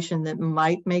legislation that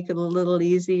might make it a little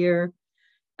easier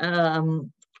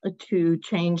to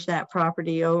change that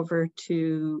property over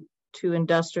to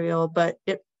industrial, but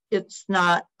it's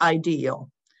not ideal.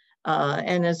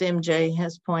 And as MJ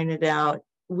has pointed out,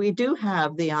 we do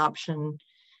have the option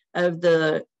of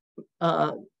the,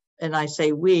 and I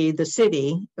say we, the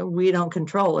city, we don't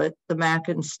control it, the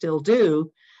Mackins still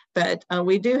do, but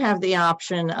we do have the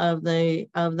option of the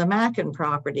Mackin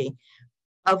property,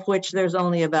 of which there's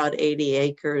only about 80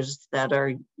 acres that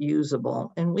are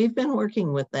usable. And we've been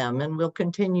working with them and we'll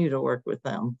continue to work with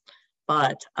them.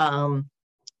 But I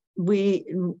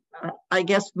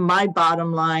guess my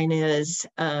bottom line is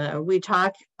we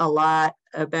talk a lot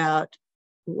about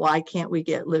why can't we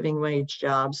get living wage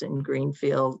jobs in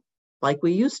Greenfield like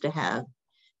we used to have.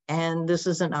 And this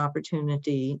is an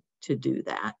opportunity to do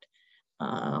that.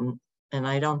 And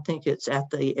I don't think it's at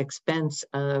the expense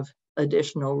of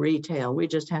additional retail. We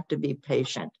just have to be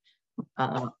patient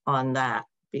on that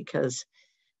because,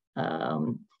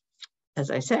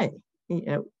 as I say,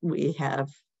 we have,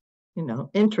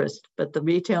 interest, but the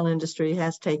retail industry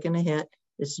has taken a hit.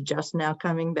 It's just now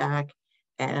coming back.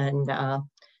 And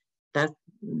that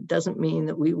doesn't mean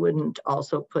that we wouldn't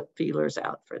also put feelers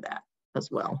out for that as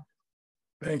well.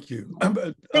 Thank you. I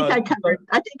think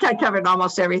I covered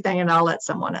almost everything, and I'll let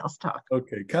someone else talk.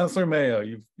 Okay, Councillor Mayo,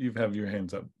 you have your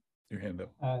hand up.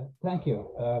 Thank you.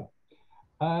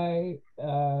 I'm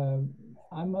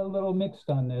a little mixed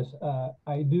on this.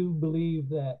 I do believe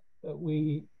that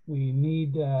we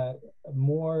need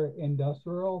more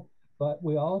industrial, but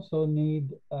we also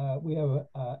need we have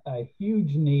a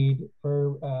huge need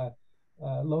for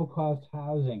low-cost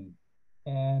housing.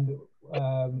 And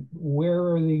where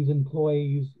are these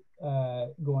employees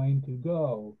going to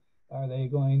go? Are they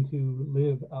going to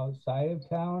live outside of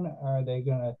town? Are they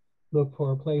going to look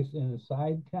for a place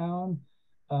inside town?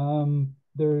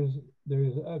 There's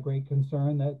a great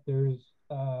concern that there's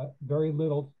very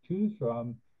little to choose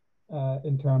from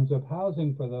in terms of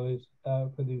housing for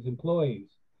these employees.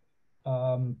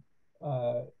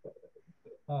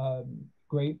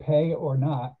 Great pay or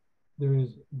not, there's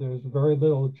very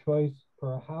little choice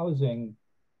for housing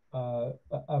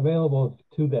available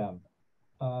to them.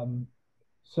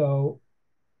 So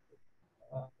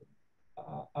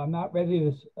I'm not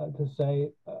ready to say.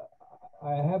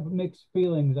 I have mixed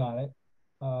feelings on it,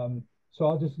 so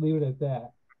I'll just leave it at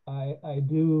that. I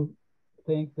do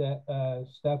think that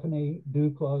Stephanie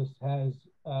Duclos has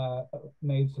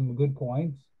made some good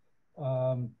points,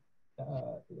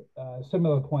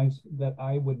 similar points that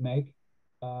I would make,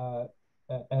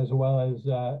 as well as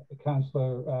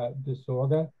Councillor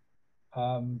DeSorga.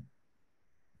 And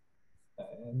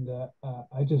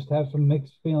I just have some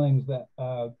mixed feelings that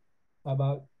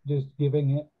about just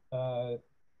giving it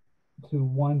to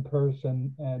one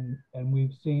person, and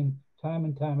we've seen time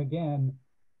and time again,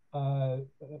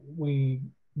 we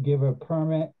give a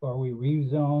permit or we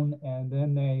rezone, and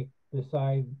then they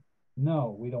decide,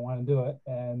 no, we don't want to do it,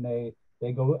 and they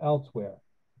go elsewhere.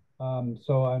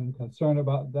 So I'm concerned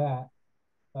about that,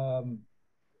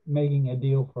 making a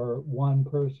deal for one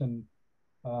person,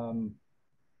 and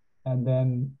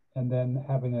then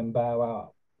having them bow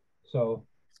out. So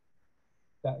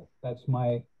that's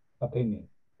my opinion.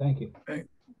 Thank you.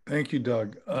 Thank you,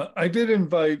 Doug. I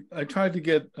tried to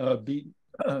get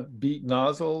Beat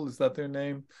Nozzle, is that their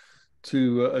name,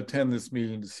 to attend this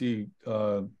meeting to see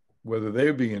whether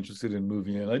they'd be interested in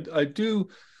moving in.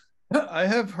 I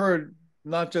have heard,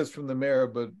 not just from the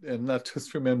mayor, and not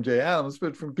just from MJ Adams,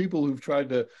 but from people who've tried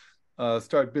to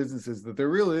start businesses, that there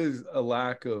really is a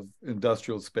lack of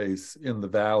industrial space in the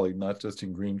valley, not just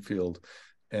in Greenfield.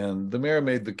 And the mayor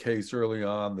made the case early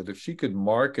on that if she could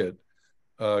market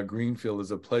Greenfield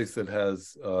as a place that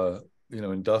has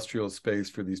industrial space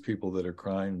for these people that are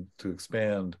trying to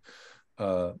expand,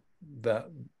 that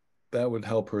would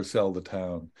help her sell the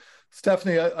town.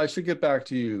 Stephanie, I should get back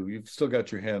to you. You've still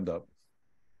got your hand up.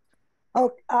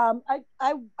 Oh,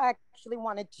 I actually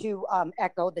wanted to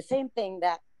echo the same thing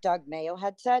that Doug Mayo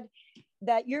had said,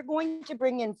 that you're going to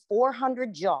bring in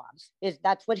 400 jobs.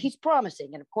 That's what he's promising.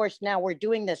 And of course, now we're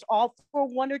doing this all for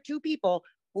one or two people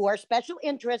who are special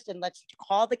interest, and let's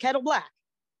call the kettle black.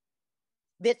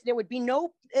 There would be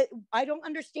no, I don't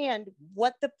understand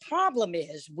what the problem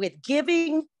is with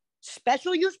giving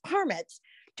special use permits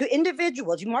to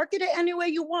individuals. You market it any way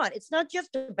you want. It's not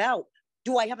just about,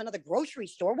 do I have another grocery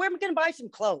store? Where am I going to buy some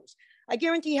clothes? I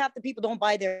guarantee half the people don't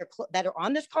buy that are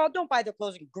on this call don't buy their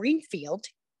clothes in Greenfield.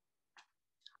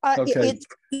 Okay.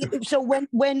 So when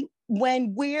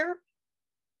we're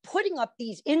putting up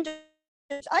these industries,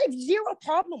 I have zero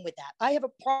problem with that. I have a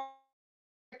problem.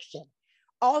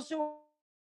 Also,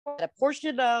 a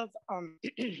portion of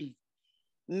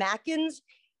Mackins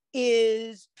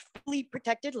is fully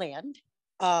protected land,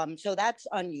 so that's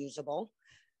unusable.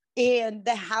 And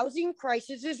the housing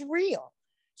crisis is real.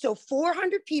 So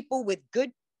 400 people with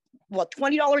good,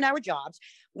 $20 an hour jobs.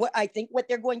 I think what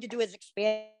they're going to do is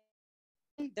expand.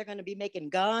 They're going to be making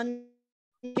gun,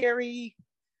 carry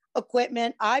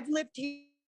equipment. I've lived here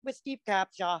with Steve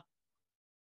Capshaw.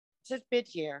 This bitch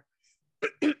here.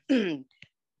 As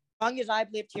long as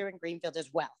I've lived here in Greenfield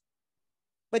as well.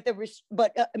 But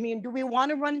I mean, do we want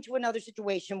to run into another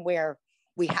situation where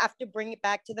we have to bring it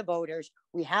back to the voters?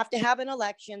 We have to have an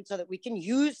election so that we can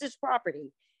use this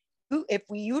property. If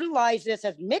we utilize this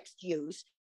as mixed use,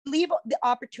 leave the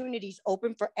opportunities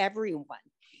open for everyone.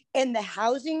 And the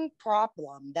housing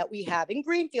problem that we have in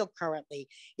Greenfield currently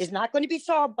is not going to be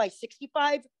solved by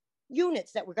 65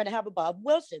 units that we're going to have above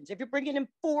Wilson's. If you're bringing in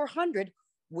 400,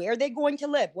 where are they going to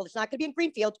live? Well, it's not going to be in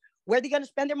Greenfield. Where are they going to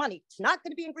spend their money? It's not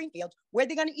going to be in Greenfield. Where are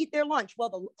they going to eat their lunch? Well,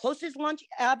 the closest lunch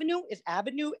avenue is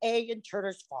Avenue A in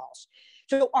Turner's Falls.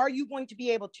 So are you going to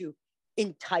be able to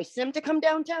entice them to come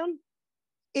downtown?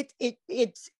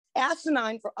 It's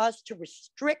asinine for us to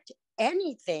restrict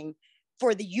anything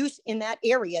for the use in that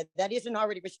area that isn't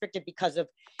already restricted because of,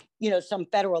 some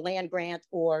federal land grant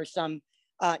or some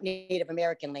Native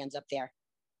American lands up there.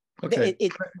 Okay.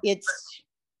 We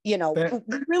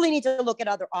really need to look at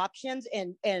other options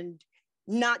and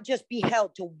not just be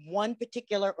held to one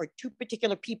particular or two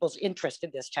particular people's interest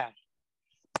in this town.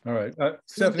 All right.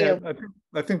 Stephanie,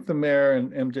 I think the mayor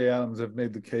and MJ Adams have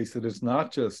made the case that it's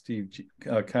not just Steve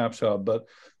Capshaw, but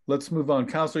let's move on.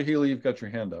 Councillor Healy, you've got your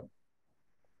hand up.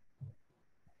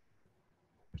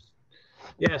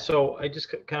 Yeah, so I just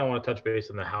kind of want to touch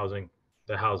base on the housing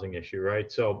issue,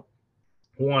 right? So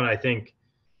one, I think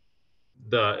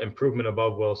the improvement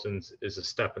above Wilson's is a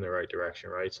step in the right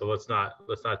direction, right? So let's not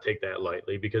take that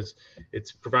lightly, because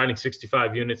it's providing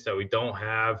 65 units that we don't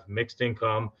have, mixed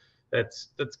income.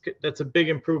 that's a big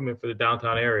improvement for the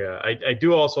downtown area. I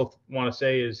do also want to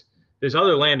say is there's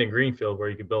other land in Greenfield where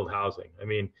you can build housing. I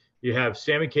mean, you have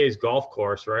Sammy K's golf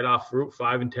course right off Route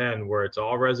 5 and 10 where it's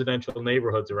all residential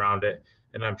neighborhoods around it.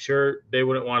 And I'm sure they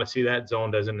wouldn't want to see that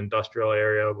zoned as an industrial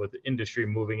area with industry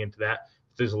moving into that.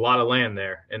 There's a lot of land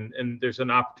there, and there's an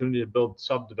opportunity to build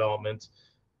subdevelopments,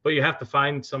 but you have to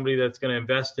find somebody that's going to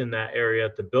invest in that area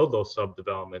to build those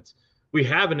subdevelopments. We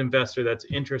have an investor that's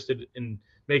interested in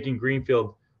making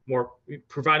Greenfield more,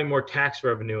 providing more tax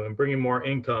revenue and bringing more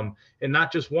income, and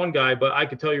not just one guy, but I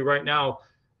can tell you right now,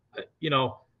 you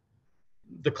know,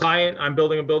 the client, I'm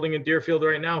building a building in Deerfield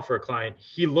right now for a client.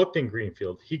 He looked in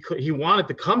Greenfield. He wanted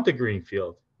to come to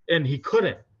Greenfield and he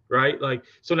couldn't, right? Like,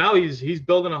 so now he's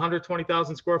building a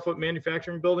 120,000 square foot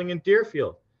manufacturing building in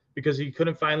Deerfield because he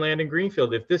couldn't find land in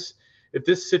Greenfield. If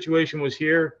this situation was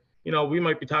here, you know, we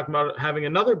might be talking about having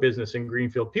another business in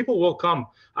Greenfield. People will come.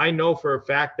 I know for a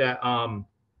fact that,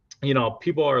 you know,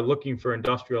 people are looking for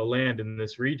industrial land in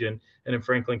this region and in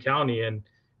Franklin County, and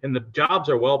the jobs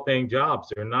are well-paying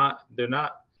jobs. They're not, you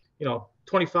know,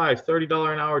 $25,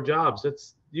 $30 an hour jobs.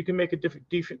 You can make a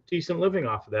decent living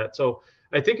off of that. So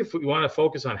I think if we want to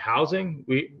focus on housing,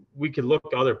 we could look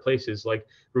to other places like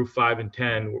Route 5 and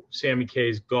 10, Sammy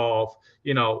K's golf,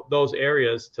 you know, those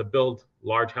areas to build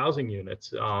large housing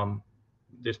units.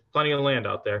 There's plenty of land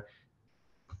out there.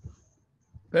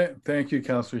 Thank you,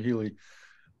 Councilor Healy.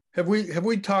 Have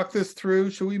we talked this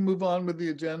through? Should we move on with the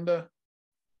agenda?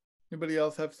 Anybody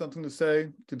else have something to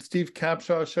say? Did Steve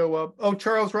Capshaw show up? Oh,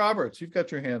 Charles Roberts, you've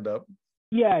got your hand up.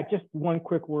 Yeah, just one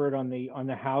quick word on the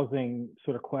housing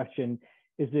sort of question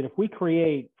is that if we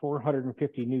create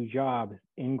 450 new jobs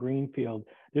in Greenfield,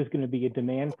 there's going to be a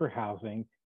demand for housing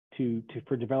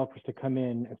for developers to come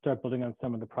in and start building on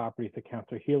some of the properties that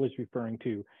Councilor Healy is referring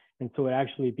to. And so it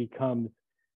actually becomes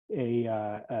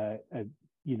a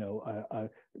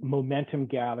momentum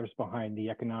gathers behind the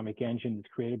economic engine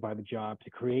that's created by the job to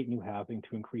create new housing,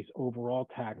 to increase overall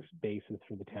tax bases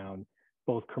for the town,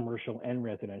 both commercial and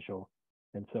residential.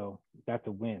 And so that's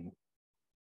a win.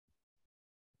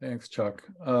 Thanks, Chuck.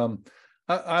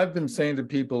 I've been saying to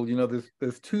people, you know,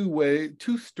 there's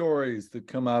two stories that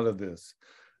come out of this.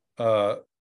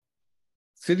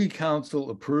 City council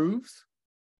approves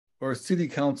or city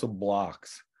council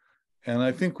blocks. And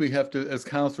I think we have to, as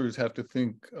councilors, have to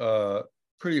think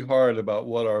pretty hard about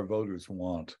what our voters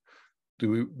want.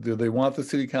 Do they want the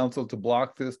city council to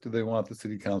block this? Do they want the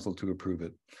city council to approve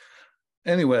it?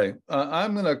 Anyway,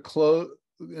 I'm going to close,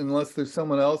 unless there's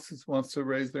someone else who wants to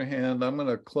raise their hand, I'm going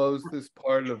to close this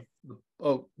part of,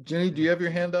 oh, Ginny, do you have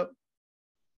your hand up?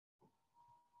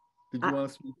 Did you want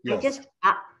to speak? Yes.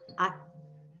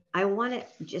 I want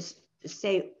to just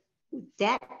say,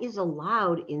 that is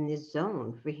allowed in this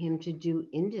zone for him to do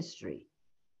industry.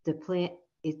 The plant,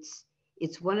 it's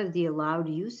one of the allowed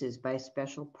uses by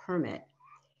special permit.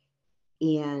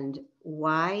 And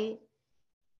why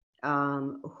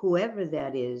whoever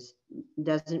that is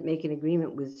doesn't make an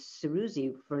agreement with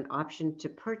Ceruzzi for an option to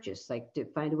purchase, like to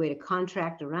find a way to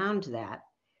contract around that.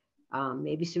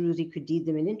 Maybe Ceruzzi could deed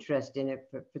them an interest in it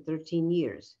for 13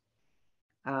 years.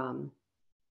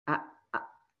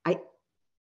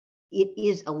 It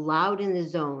is allowed in the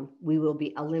zone. We will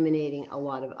be eliminating a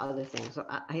lot of other things. So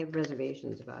I have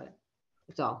reservations about it.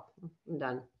 That's all. I'm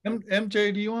done.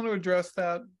 MJ, do you want to address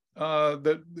that?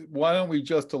 That why don't we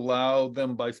just allow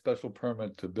them by special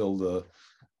permit to build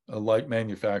a light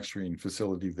manufacturing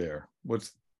facility there?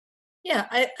 Yeah,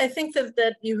 I think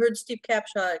that you heard Steve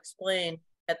Capshaw explain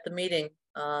at the meeting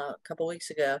a couple weeks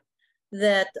ago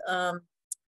that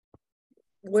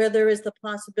where there is the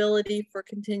possibility for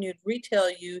continued retail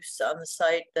use on the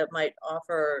site that might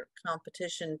offer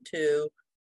competition to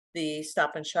the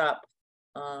Stop and Shop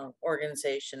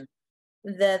organization,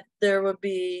 that there would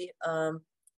be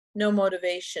no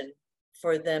motivation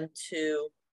for them to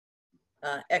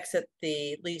exit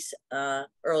the lease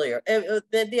earlier.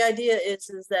 The idea is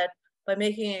that by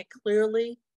making it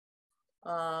clearly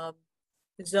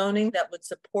zoning that would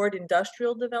support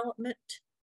industrial development,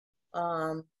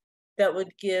 that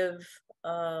would give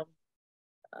an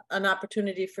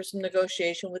opportunity for some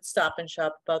negotiation with Stop and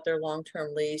Shop about their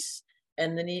long-term lease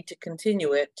and the need to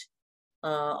continue it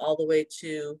all the way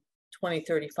to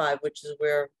 2035, which is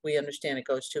where we understand it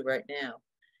goes to right now.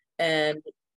 And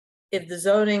if the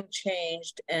zoning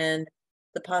changed and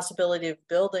the possibility of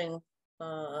building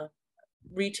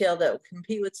retail that would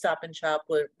compete with Stop and Shop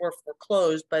were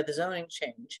foreclosed by the zoning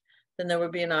change, then there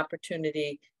would be an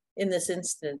opportunity in this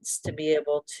instance to be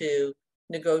able to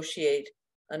negotiate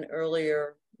an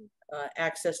earlier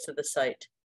access to the site.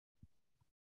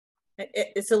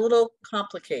 It's a little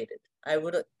complicated. I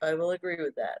will agree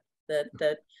with that.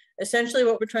 That essentially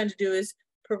what we're trying to do is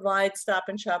provide Stop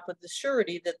and Shop with the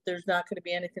surety that there's not going to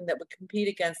be anything that would compete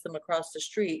against them across the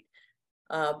street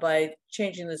by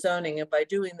changing the zoning, and by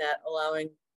doing that, allowing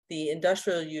the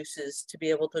industrial uses to be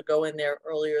able to go in there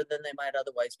earlier than they might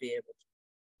otherwise be able to.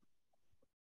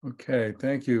 Okay,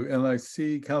 thank you. And I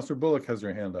see Councilor Bullock has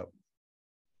her hand up.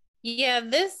 Yeah,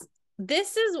 this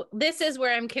is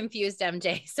where I'm confused,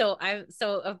 MJ. So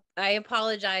I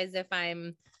apologize if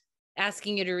I'm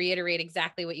asking you to reiterate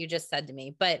exactly what you just said to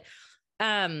me. But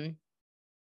what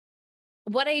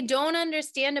I don't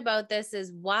understand about this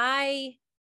is why,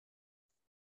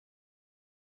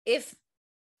 if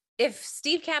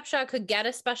Steve Capshaw could get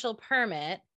a special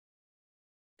permit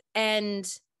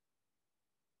and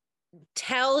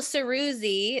tell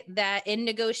Ceruzzi that in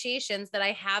negotiations that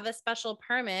I have a special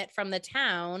permit from the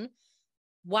town,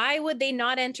 why would they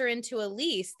not enter into a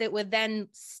lease that would then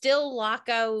still lock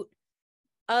out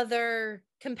other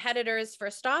competitors for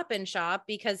Stop and Shop,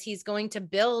 because he's going to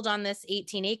build on this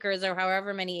 18 acres or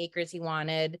however many acres he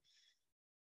wanted?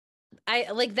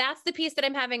 That's the piece that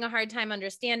I'm having a hard time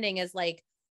understanding, is like,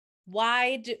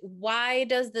 why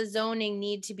does the zoning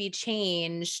need to be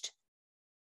changed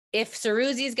if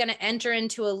Ceruzzi is going to enter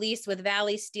into a lease with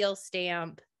Valley Steel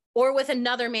Stamp or with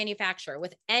another manufacturer,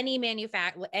 with any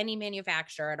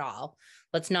manufacturer at all?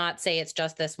 Let's not say it's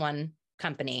just this one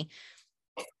company.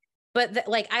 But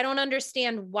I don't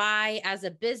understand why, as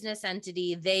a business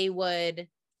entity, they would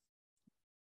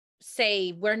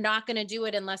say we're not going to do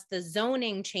it unless the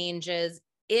zoning changes,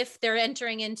 if they're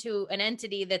entering into an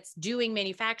entity that's doing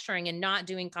manufacturing and not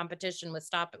doing competition with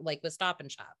Stop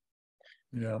and Shop.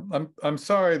 Yeah, I'm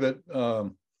sorry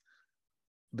that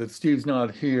that Steve's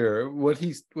not here. What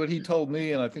he told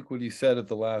me, and I think what he said at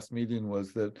the last meeting,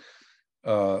 was that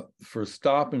for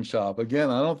Stop and Shop, again,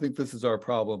 I don't think this is our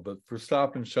problem, but for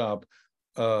Stop and Shop,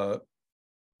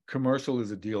 commercial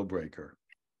is a deal breaker.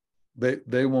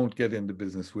 They won't get into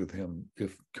business with him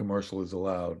if commercial is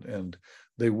allowed, and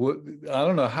they would. I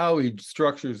don't know how he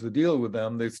structures the deal with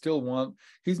them. They still want.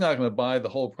 He's not going to buy the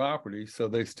whole property, so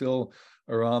they still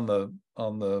are on the.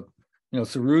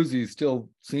 Ceruzzi's still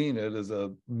seeing it as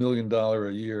 $1 million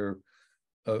a year,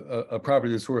 a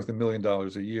property that's worth $1 million a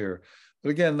year. But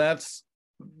again, that's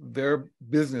their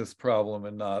business problem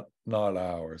and not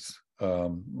ours.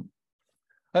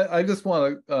 I just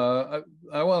want to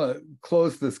I want to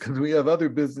close this because we have other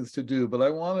business to do. But I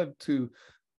wanted to.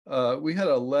 We had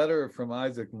a letter from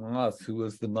Isaac Moss, who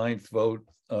was the 9th vote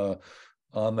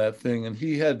on that thing, and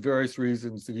he had various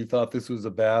reasons that he thought this was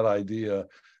a bad idea.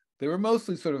 They were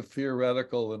mostly sort of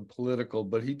theoretical and political,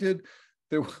 but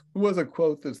there was a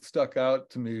quote that stuck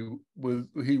out to me.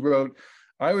 He wrote,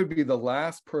 "I would be the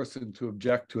last person to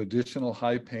object to additional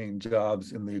high-paying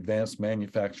jobs in the advanced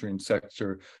manufacturing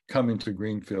sector coming to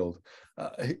Greenfield."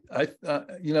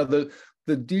 The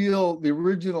deal, the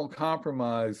original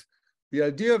compromise, the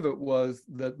idea of it was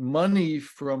that money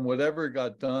from whatever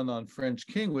got done on French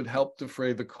King would help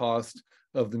defray the cost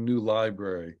of the new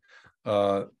library.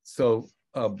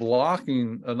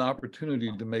 Blocking an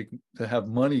opportunity to have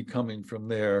money coming from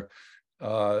there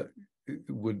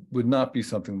would not be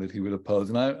something that he would oppose.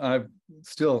 And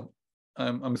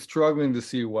I'm struggling to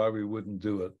see why we wouldn't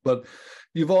do it. But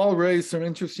you've all raised some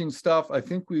interesting stuff. I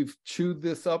think we've chewed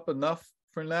this up enough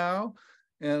for now,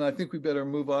 and I think we better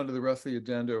move on to the rest of the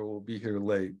agenda, or we'll be here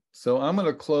late. So I'm going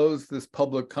to close this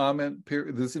public comment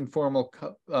period, this informal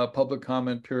public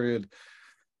comment period,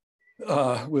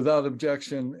 without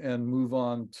objection, and move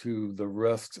on to the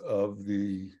rest of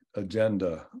the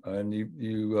agenda. And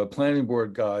you planning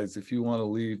board guys, if you want to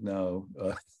leave now,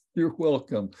 you're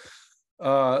welcome.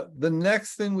 The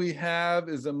next thing we have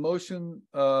is a motion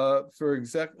for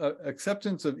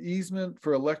acceptance of easement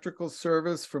for electrical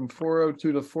service from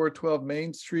 402 to 412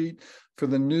 Main Street for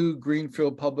the new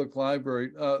Greenfield Public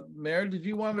Library. Mayor, did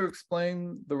you want to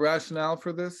explain the rationale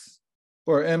for this?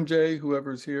 Or MJ,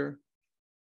 whoever's here?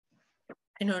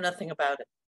 I know nothing about it.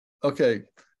 Okay,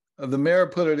 the mayor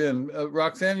put it in.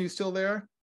 Roxanne, you still there?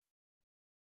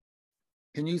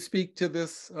 Can you speak to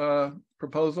this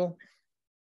proposal?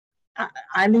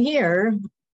 I'm here.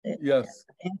 Yes.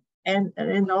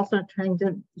 And also trying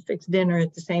to fix dinner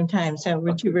at the same time. So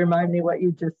would you remind me what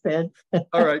you just said?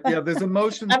 All right. Yeah, there's a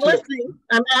motion. I'm listening.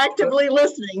 I'm actively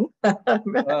listening.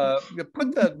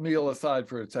 Put that meal aside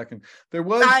for a second.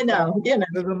 I know.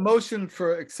 There's a motion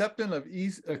for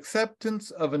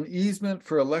acceptance of an easement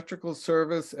for electrical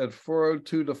service at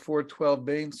 402 to 412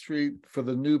 Main Street for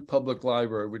the new public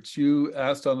library, which you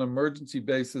asked on an emergency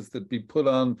basis that be put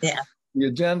on the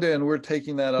agenda, and we're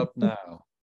taking that up now.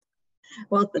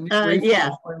 Well, yeah.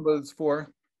 What it's for?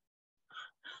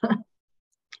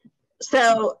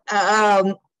 So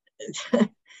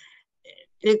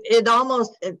it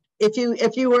almost,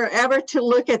 if you were ever to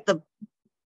look at the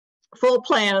full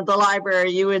plan of the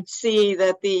library, you would see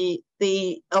that the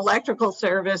electrical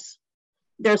service,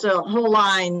 there's a whole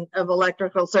line of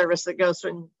electrical service that goes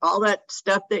from all that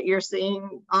stuff that you're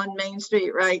seeing on Main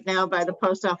Street right now by the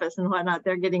post office and whatnot.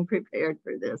 They're getting prepared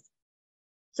for this.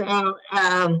 So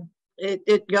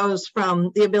it goes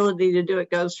from, the ability to do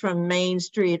it goes from Main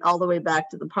Street all the way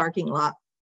back to the parking lot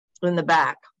in the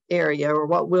back area, or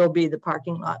what will be the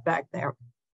parking lot back there.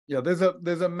 Yeah, there's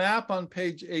a map on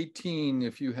page 18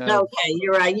 if you have. Okay,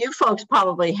 you're right. You folks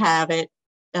probably have it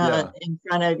in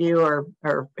front of you, or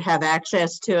have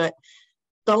access to it.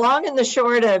 The long and the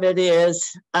short of it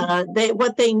is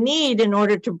what they need in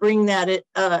order to bring that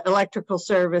electrical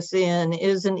service in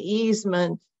is an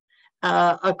easement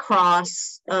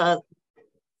across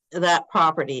that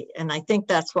property. And I think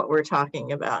that's what we're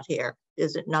talking about here,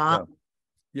 is it not?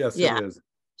 Yeah. Yes, yeah. It is.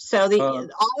 So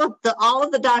all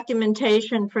of the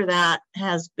documentation for that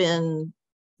has been,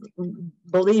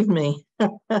 believe me,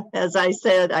 as I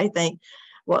said, I think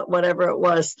whatever it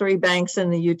was, 3 banks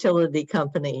and the utility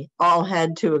company all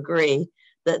had to agree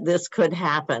that this could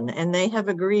happen. And they have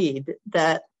agreed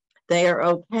that they are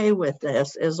okay with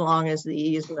this as long as the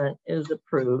easement is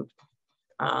approved.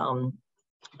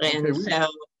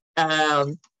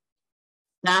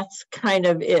 That's kind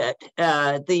of it.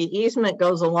 The easement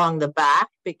goes along the back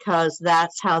because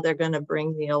that's how they're going to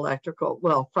bring the electrical,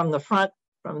 well, from the front,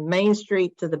 from Main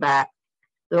Street to the back.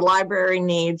 The library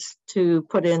needs to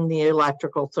put in the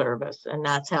electrical service, and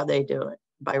that's how they do it,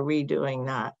 by redoing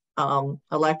that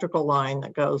electrical line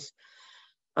that goes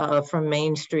from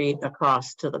Main Street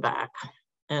across to the back.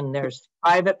 And there's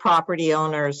private property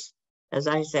owners, as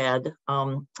I said,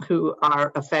 who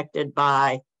are affected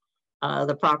by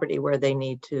the property where they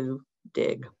need to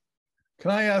dig.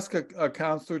 Can I ask a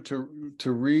counselor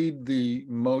to read the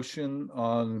motion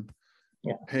on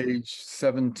page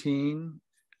 17,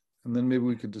 and then maybe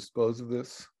we could dispose of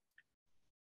this?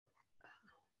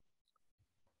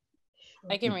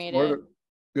 I can read it.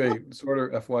 Great. It's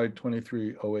order FY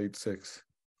 23-086.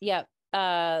 Yep.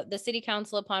 The City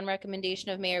Council, upon recommendation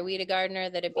of Mayor Weta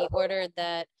Gardner, that it be ordered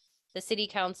that the City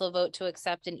Council vote to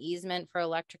accept an easement for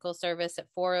electrical service at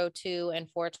 402 and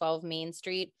 412 Main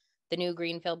Street, the new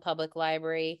Greenfield Public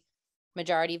Library.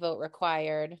 Majority vote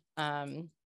required. Should I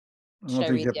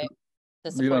read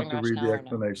the supporting rationale? You don't have to read the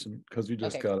explanation because we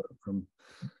just got it from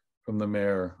the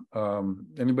mayor.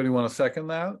 Anybody want to second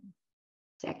that?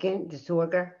 Second,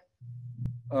 Disorder.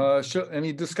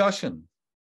 Any discussion?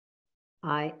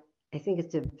 I think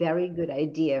it's a very good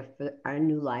idea for our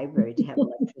new library to have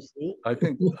electricity. I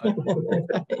think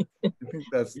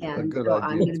that's a good idea.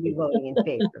 I'm going to be voting in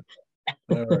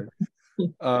favor.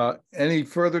 All right. Any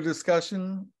further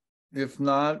discussion? If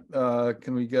not,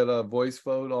 can we get a voice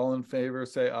vote? All in favor,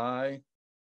 say aye.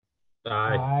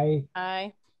 Aye.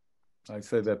 Aye. I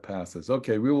say that passes.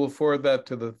 Okay, we will forward that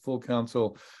to the full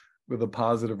council with a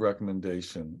positive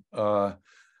recommendation. The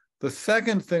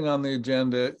second thing on the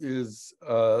agenda is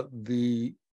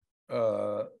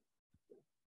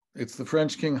it's the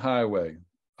French King Highway.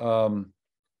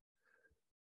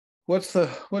 What's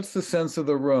the sense of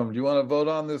the room? Do you want to vote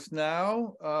on this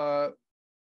now?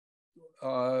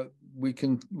 We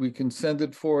can send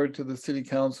it forward to the City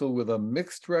Council with a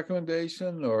mixed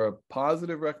recommendation or a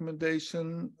positive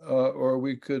recommendation, or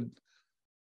we could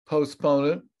postpone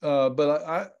it.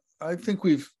 But I think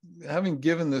having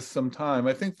given this some time,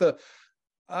 I think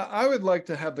I would like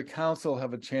to have the council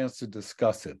have a chance to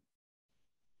discuss it.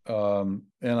 And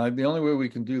the only way we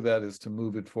can do that is to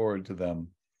move it forward to them.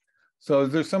 So is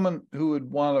there someone who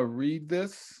would want to read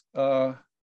this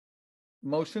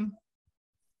motion?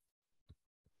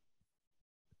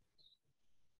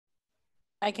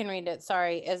 I can read it.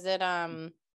 Sorry. Is it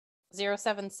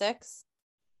 076?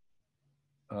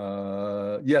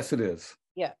 Yes, it is.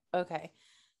 Yeah. Okay.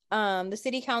 The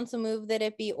City Council moved that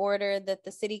it be ordered that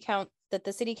the City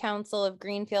Council of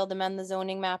Greenfield amend the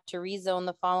zoning map to rezone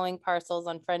the following parcels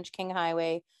on French King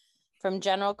Highway from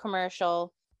general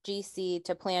commercial GC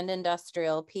to planned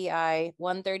industrial PI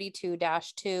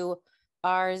 132-2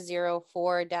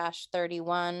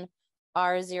 R04-31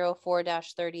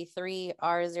 R04-33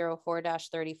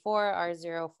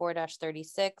 R04-34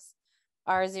 R04-36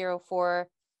 R04-40,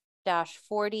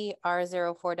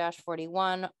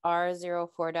 R04-41,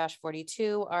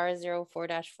 R04-42,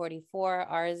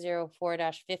 R04-44,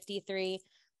 R04-53,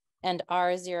 and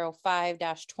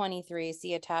R05-23,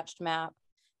 see attached map,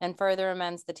 and further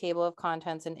amends the table of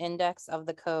contents and index of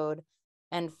the code,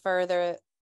 and further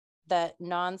that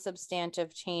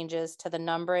non-substantive changes to the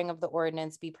numbering of the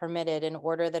ordinance be permitted in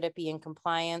order that it be in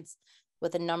compliance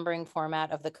with the numbering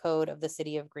format of the code of the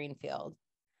city of Greenfield.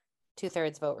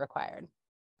 2/3 vote required.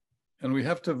 And we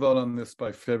have to vote on this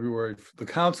by February. The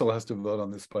council has to vote on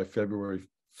this by February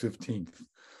 15th.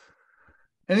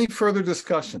 Any further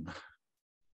discussion?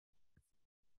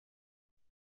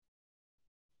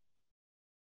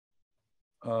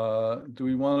 Do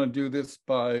we want to do this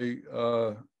by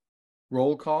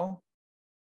roll call?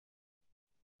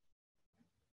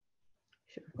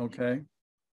 Sure. Okay.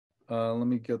 Let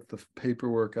me get the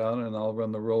paperwork out and I'll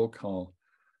run the roll call.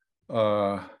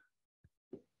 Hold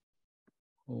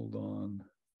on.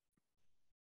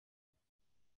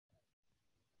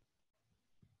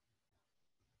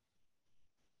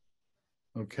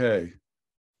 Okay.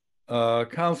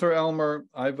 Councilor Elmer,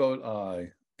 I vote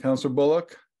aye. Councilor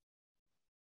Bullock?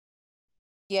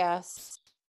 Yes.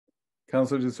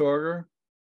 Councilor DeSorger?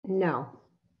 No.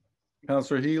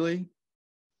 Councilor Healy?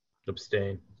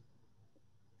 Abstain.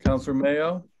 Councilor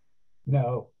Mayo?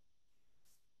 No.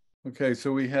 Okay,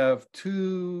 so we have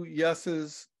 2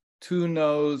 yeses, 2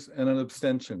 noes, and an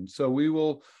abstention. So we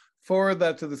will forward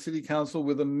that to the city council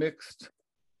with a mixed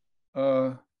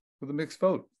vote.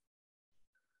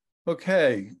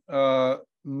 Okay,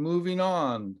 moving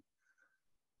on.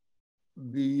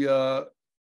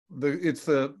 It's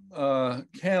the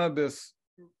cannabis.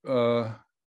 Let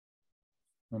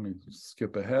me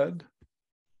skip ahead.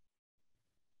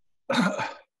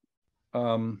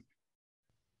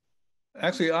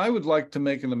 Actually, I would like to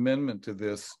make an amendment to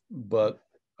this, but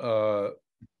I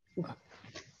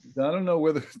don't know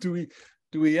whether do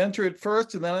we enter it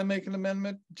first and then I make an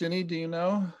amendment? Jenny, do you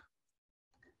know?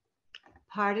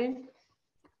 Pardon?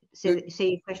 Say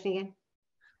your question again.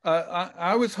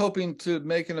 I was hoping to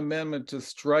make an amendment to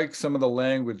strike some of the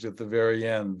language at the very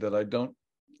end that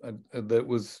that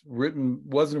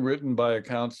wasn't written by a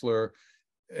counselor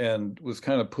and was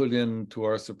kind of put in to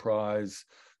our surprise.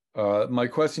 My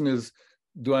question is,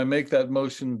 do I make that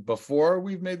motion before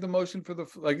we've made the motion for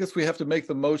I guess we have to make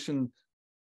the motion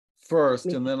first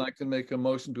and then I can make a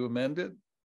motion to amend it?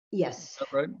 Yes. Is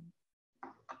that right?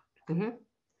 Mm-hmm.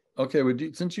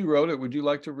 Okay, since you wrote it, would you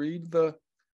like to read the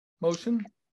motion?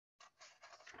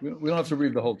 We don't have to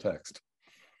read the whole text.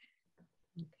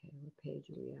 Okay, what page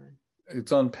are we on?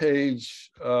 It's on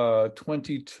page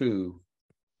 22.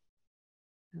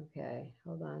 Okay,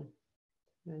 hold on.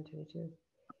 22.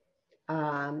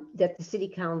 That the City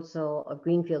Council of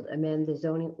Greenfield amend the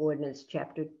zoning ordinance,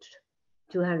 chapter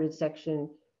 200, section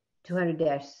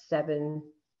 200-7,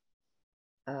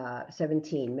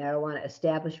 17, marijuana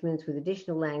establishments, with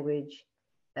additional language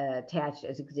attached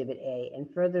as Exhibit A, and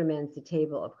further amends the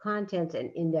table of contents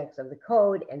and index of the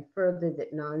code, and further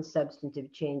that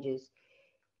non-substantive changes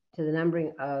to the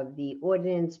numbering of the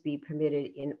ordinance be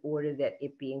permitted in order that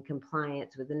it be in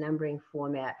compliance with the numbering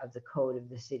format of the code of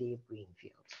the City of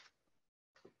Greenfield.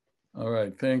 All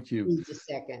right, thank you. Needs a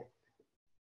second.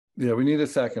 Yeah, we need a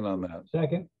second on that.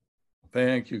 Second.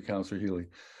 Thank you, Councilor Healy.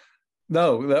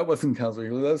 No, that wasn't Councilor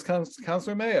Healy, that was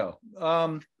Councilor Mayo.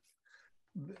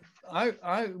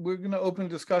 We're going to open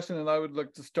discussion, and I would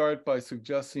like to start by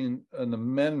suggesting an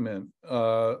amendment,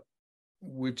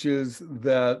 which is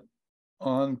that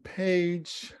on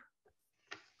page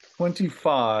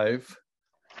 25,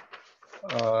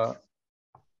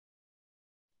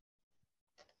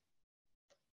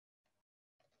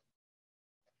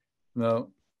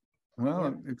 no,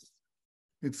 well, yeah.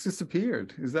 It's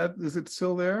disappeared. Is it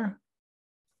still there?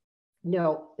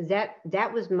 No,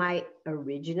 that was my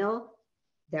original.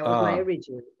 That was my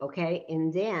original, okay?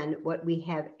 And then what we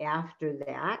have after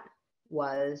that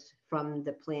was from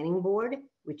the planning board,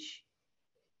 which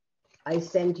I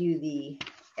sent you the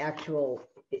actual,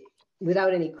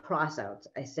 without any crossouts,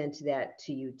 I sent that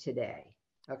to you today,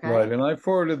 okay? Right, and I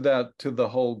forwarded that to the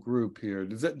whole group here.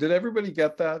 Did everybody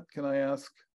get that, can I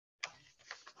ask?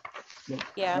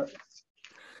 Yeah.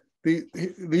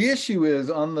 The issue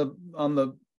is on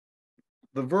the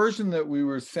version that we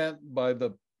were sent by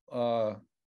the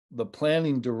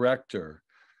planning director,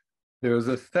 there's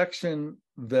a section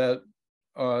that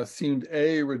seemed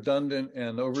redundant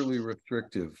and overly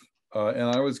restrictive, and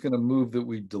I was going to move that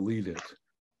we delete it.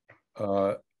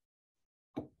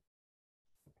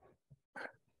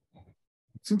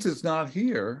 Since it's not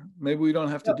here, maybe we don't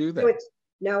have to do that.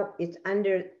 It's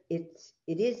under, it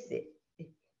is.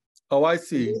 Oh, I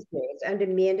see. It's under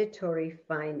mandatory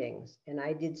findings, and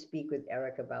I did speak with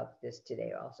Eric about this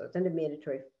today also. It's under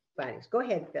mandatory findings. Go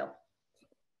ahead, Phil.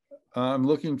 I'm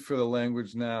looking for the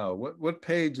language now. What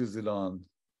page is it on?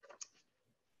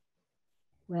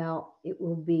 Well, it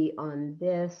will be on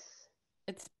this.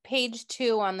 It's page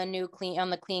 2 on the new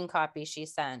clean copy she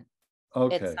sent.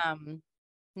 Okay. It's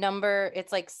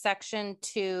it's like section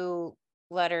 2,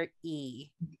 letter E.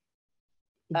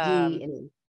 D and E.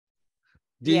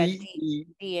 Yeah, D,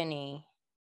 D and E.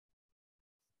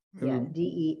 Yeah, D,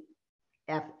 E,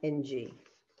 F, and G.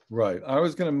 Right. I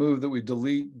was going to move that we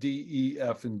delete D, E,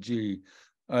 F, and G.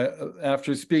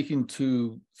 After speaking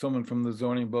to someone from the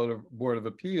Zoning Board of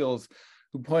Appeals,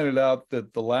 who pointed out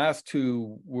that the last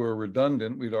 2 were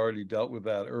redundant, we'd already dealt with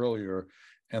that earlier,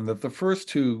 and that the first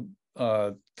 2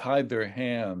 tied their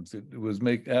hands. It was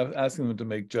asking them to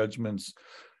make judgments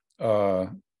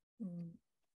that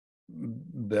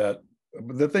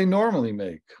they normally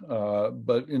make,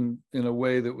 but in a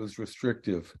way that was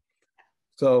restrictive.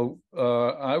 So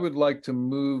I would like to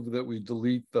move that we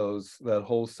delete that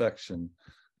whole section.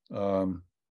 Do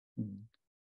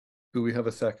we have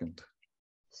a second?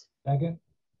 Second.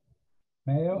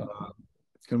 Mayo?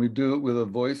 Can we do it with a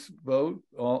voice vote?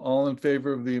 All in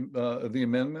favor of the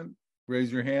amendment,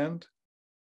 raise your hand.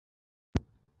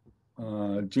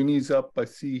 Ginny's up. I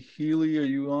see Healy. Are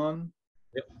you on?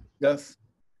 Yep. Yes.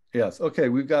 Yes. Okay,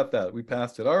 we've got that. We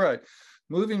passed it. All right.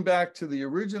 Moving back to the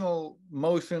original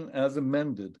motion as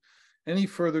amended. Any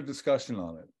further discussion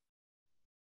on it?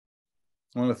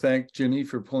 I want to thank Ginny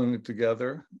for pulling it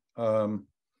together.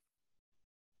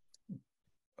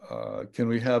 Can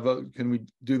we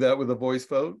do that with a voice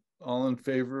vote? All in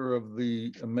favor of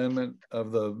the amendment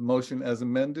of the motion as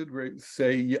amended,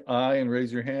 say aye and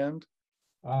raise your hand.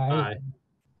 Aye.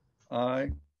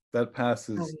 Aye. That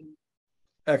passes. Aye.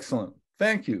 Excellent.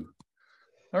 Thank you.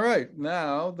 All right,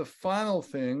 now the final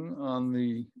thing on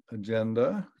the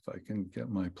agenda, if I can get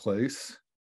my place.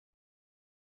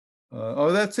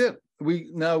 Oh, that's it.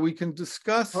 We can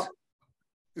discuss. Oh.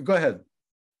 Go ahead.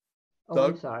 Oh,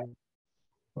 Doug? I'm sorry.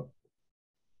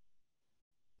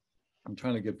 I'm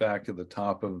trying to get back to the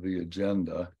top of the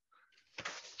agenda.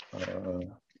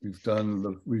 We've done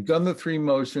the 3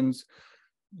 motions.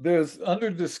 There's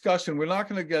under discussion, we're not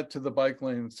going to get to the bike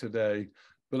lanes today,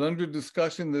 but under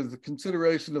discussion, there's the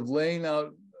consideration of laying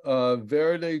out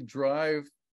Verde Drive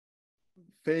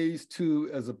Phase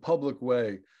 2 as a public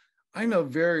way. I know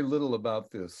very little about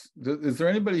this. Is there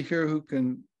anybody here who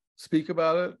can speak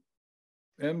about it?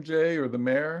 MJ or the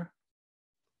mayor?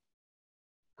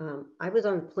 I was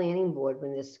on the planning board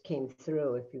when this came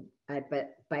through.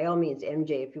 But by all means,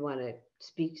 MJ, if you want to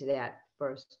speak to that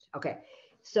first. Okay,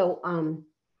 so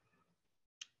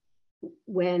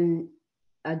when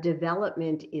a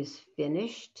development is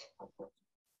finished,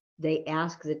 they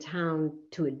ask the town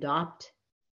to adopt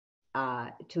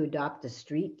the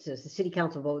street. So the city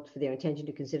council votes for their intention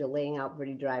to consider laying out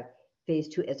Verde Drive Phase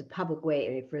 2 as a public way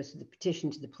and refers to the petition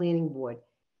to the planning board.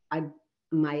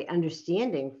 My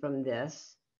understanding from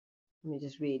this, let me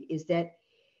just read, is that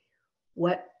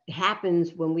what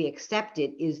happens when we accept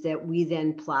it is that we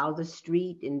then plow the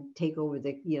street and take over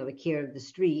the care of the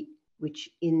street, which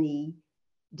in the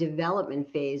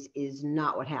development phase is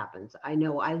not what happens. I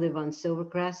know I live on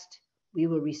Silvercrest. We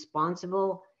were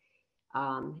responsible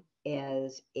to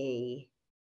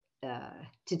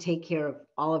take care of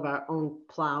all of our own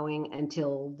plowing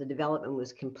until the development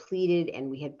was completed and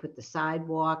we had put the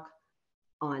sidewalk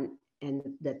on, and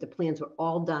that the plans were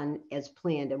all done as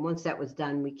planned. And once that was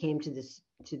done, we came to the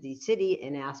city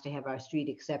and asked to have our street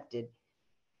accepted.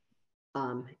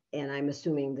 And I'm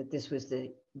assuming that this is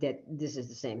the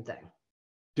same thing.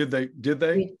 Did they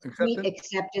Street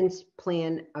acceptance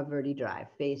plan of Verde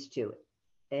Drive Phase 2,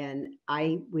 and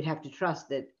I would have to trust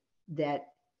that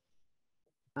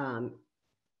Warner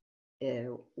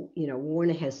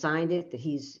has signed it, that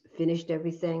he's finished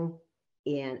everything,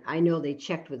 and I know they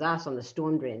checked with us on the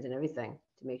storm drains and everything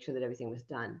to make sure that everything was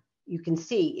done. You can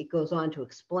see it goes on to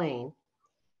explain.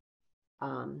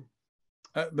 The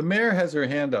mayor has her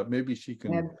hand up. Maybe she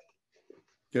can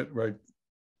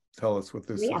tell us what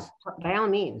this is. By all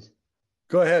means.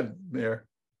 Go ahead, Mayor.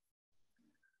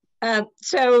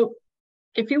 So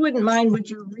if you wouldn't mind, would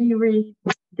you reread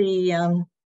the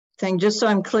thing just so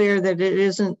I'm clear that it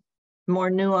isn't more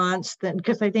nuanced than,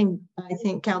 because I think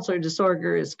Councilor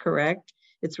DeSorger is correct.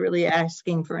 It's really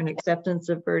asking for an acceptance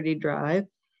of Verde Drive.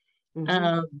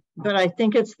 Mm-hmm. But I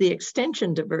think it's the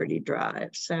extension to Verde Drive.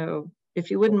 So if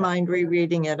you wouldn't mind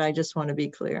rereading it, I just want to be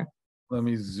clear. Let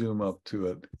me zoom up to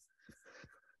it.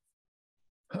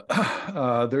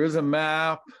 There is a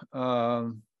map.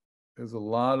 There's a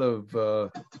lot of,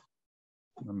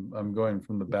 I'm going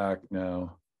from the back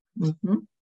now. Mm-hmm.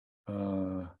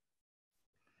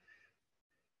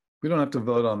 We don't have to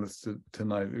vote on this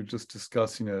tonight. We're just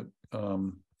discussing it.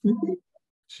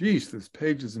 Geez, there's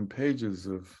pages and pages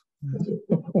of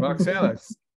Roxanne.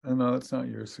 Oh, no, that's not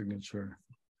your signature.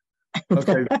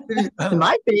 Okay. It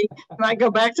might be. It might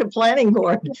go back to planning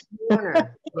board.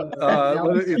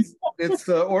 It's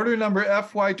order number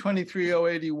FY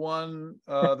 23081.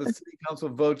 The city council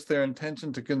votes their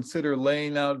intention to consider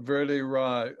laying out Verde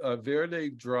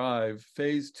Drive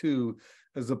Phase 2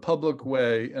 as a public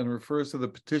way and refers to the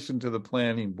petition to the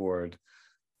planning board.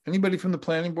 Anybody from the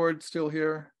planning board still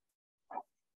here?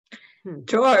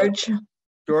 George.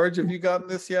 George, have you gotten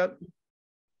this yet?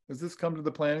 Has this come to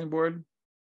the planning board?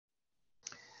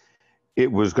 It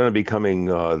was going to be coming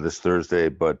this Thursday,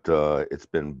 but it's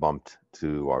been bumped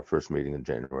to our first meeting in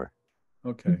January.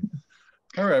 Okay.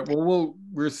 All right. Well, we'll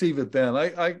receive it then.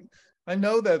 I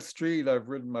know that street. I've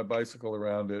ridden my bicycle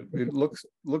around it. It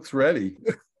looks ready.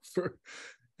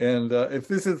 And if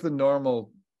this is the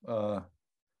normal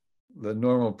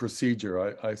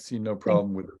procedure, I see no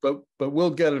problem with it. But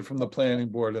we'll get it from the planning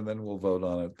board and then we'll vote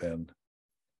on it then.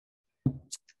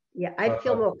 Yeah, I'd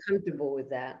feel more comfortable with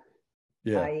that.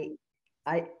 Yeah.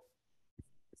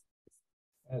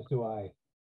 As do I.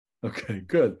 Okay,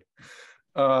 good.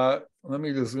 Let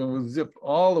me just zip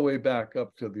all the way back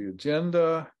up to the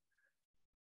agenda.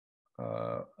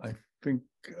 I think,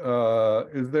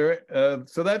 is there,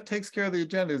 so that takes care of the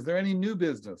agenda. Is there any new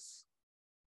business?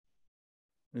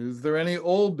 Is there any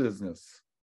old business?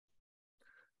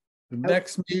 The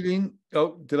next meeting,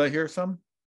 oh, did I hear some?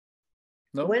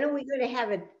 No? When are we going to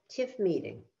have a TIF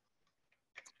meeting?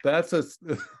 That's a,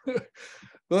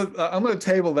 I'm going to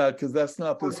table that because that's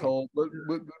not this whole,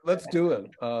 let's do it.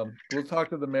 We'll talk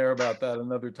to the mayor about that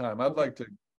another time. I'd like to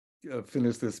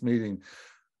finish this meeting.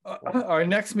 Our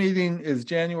next meeting is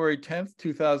January 10th,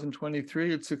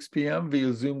 2023 at 6 p.m.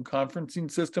 via Zoom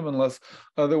conferencing system, unless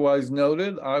otherwise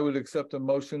noted. I would accept a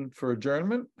motion for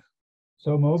adjournment.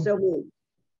 So moved. So moved.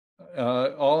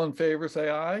 All in favor,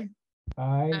 say aye.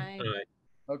 Aye. Aye.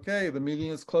 Okay, the meeting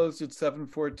is closed at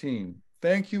 7:14.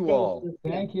 Thank you all.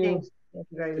 Thank you. Thanks. Thank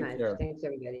you very Take much. care. Thanks,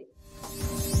 everybody.